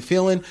how you're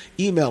feeling.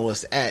 Email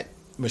us at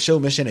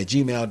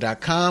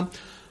micheauxmission@gmail.com,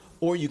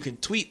 or you can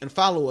tweet and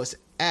follow us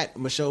at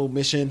Micheaux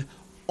Mission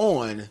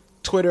on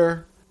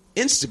Twitter,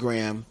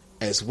 Instagram,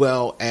 as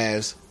well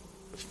as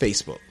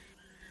Facebook.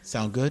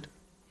 Sound good?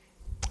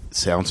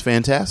 Sounds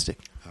fantastic.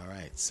 All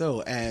right.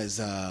 So as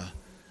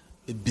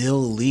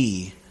Bill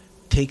Lee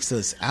takes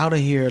us out of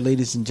here,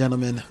 ladies and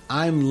gentlemen,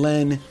 I'm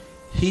Len,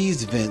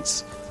 he's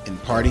Vince,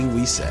 and parting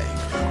we say,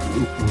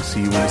 we'll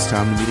see you when it's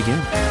time to meet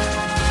again.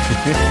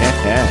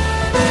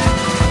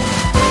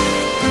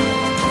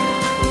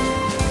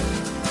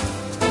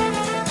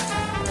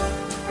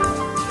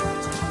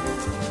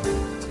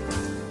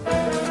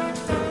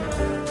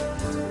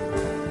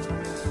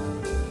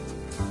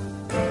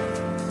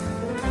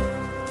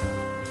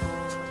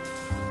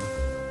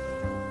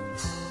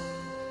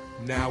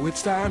 Now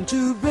it's time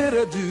to bid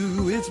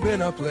adieu. It's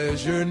been a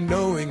pleasure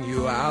knowing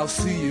you. I'll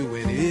see you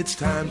when it's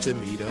time to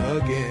meet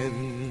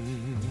again.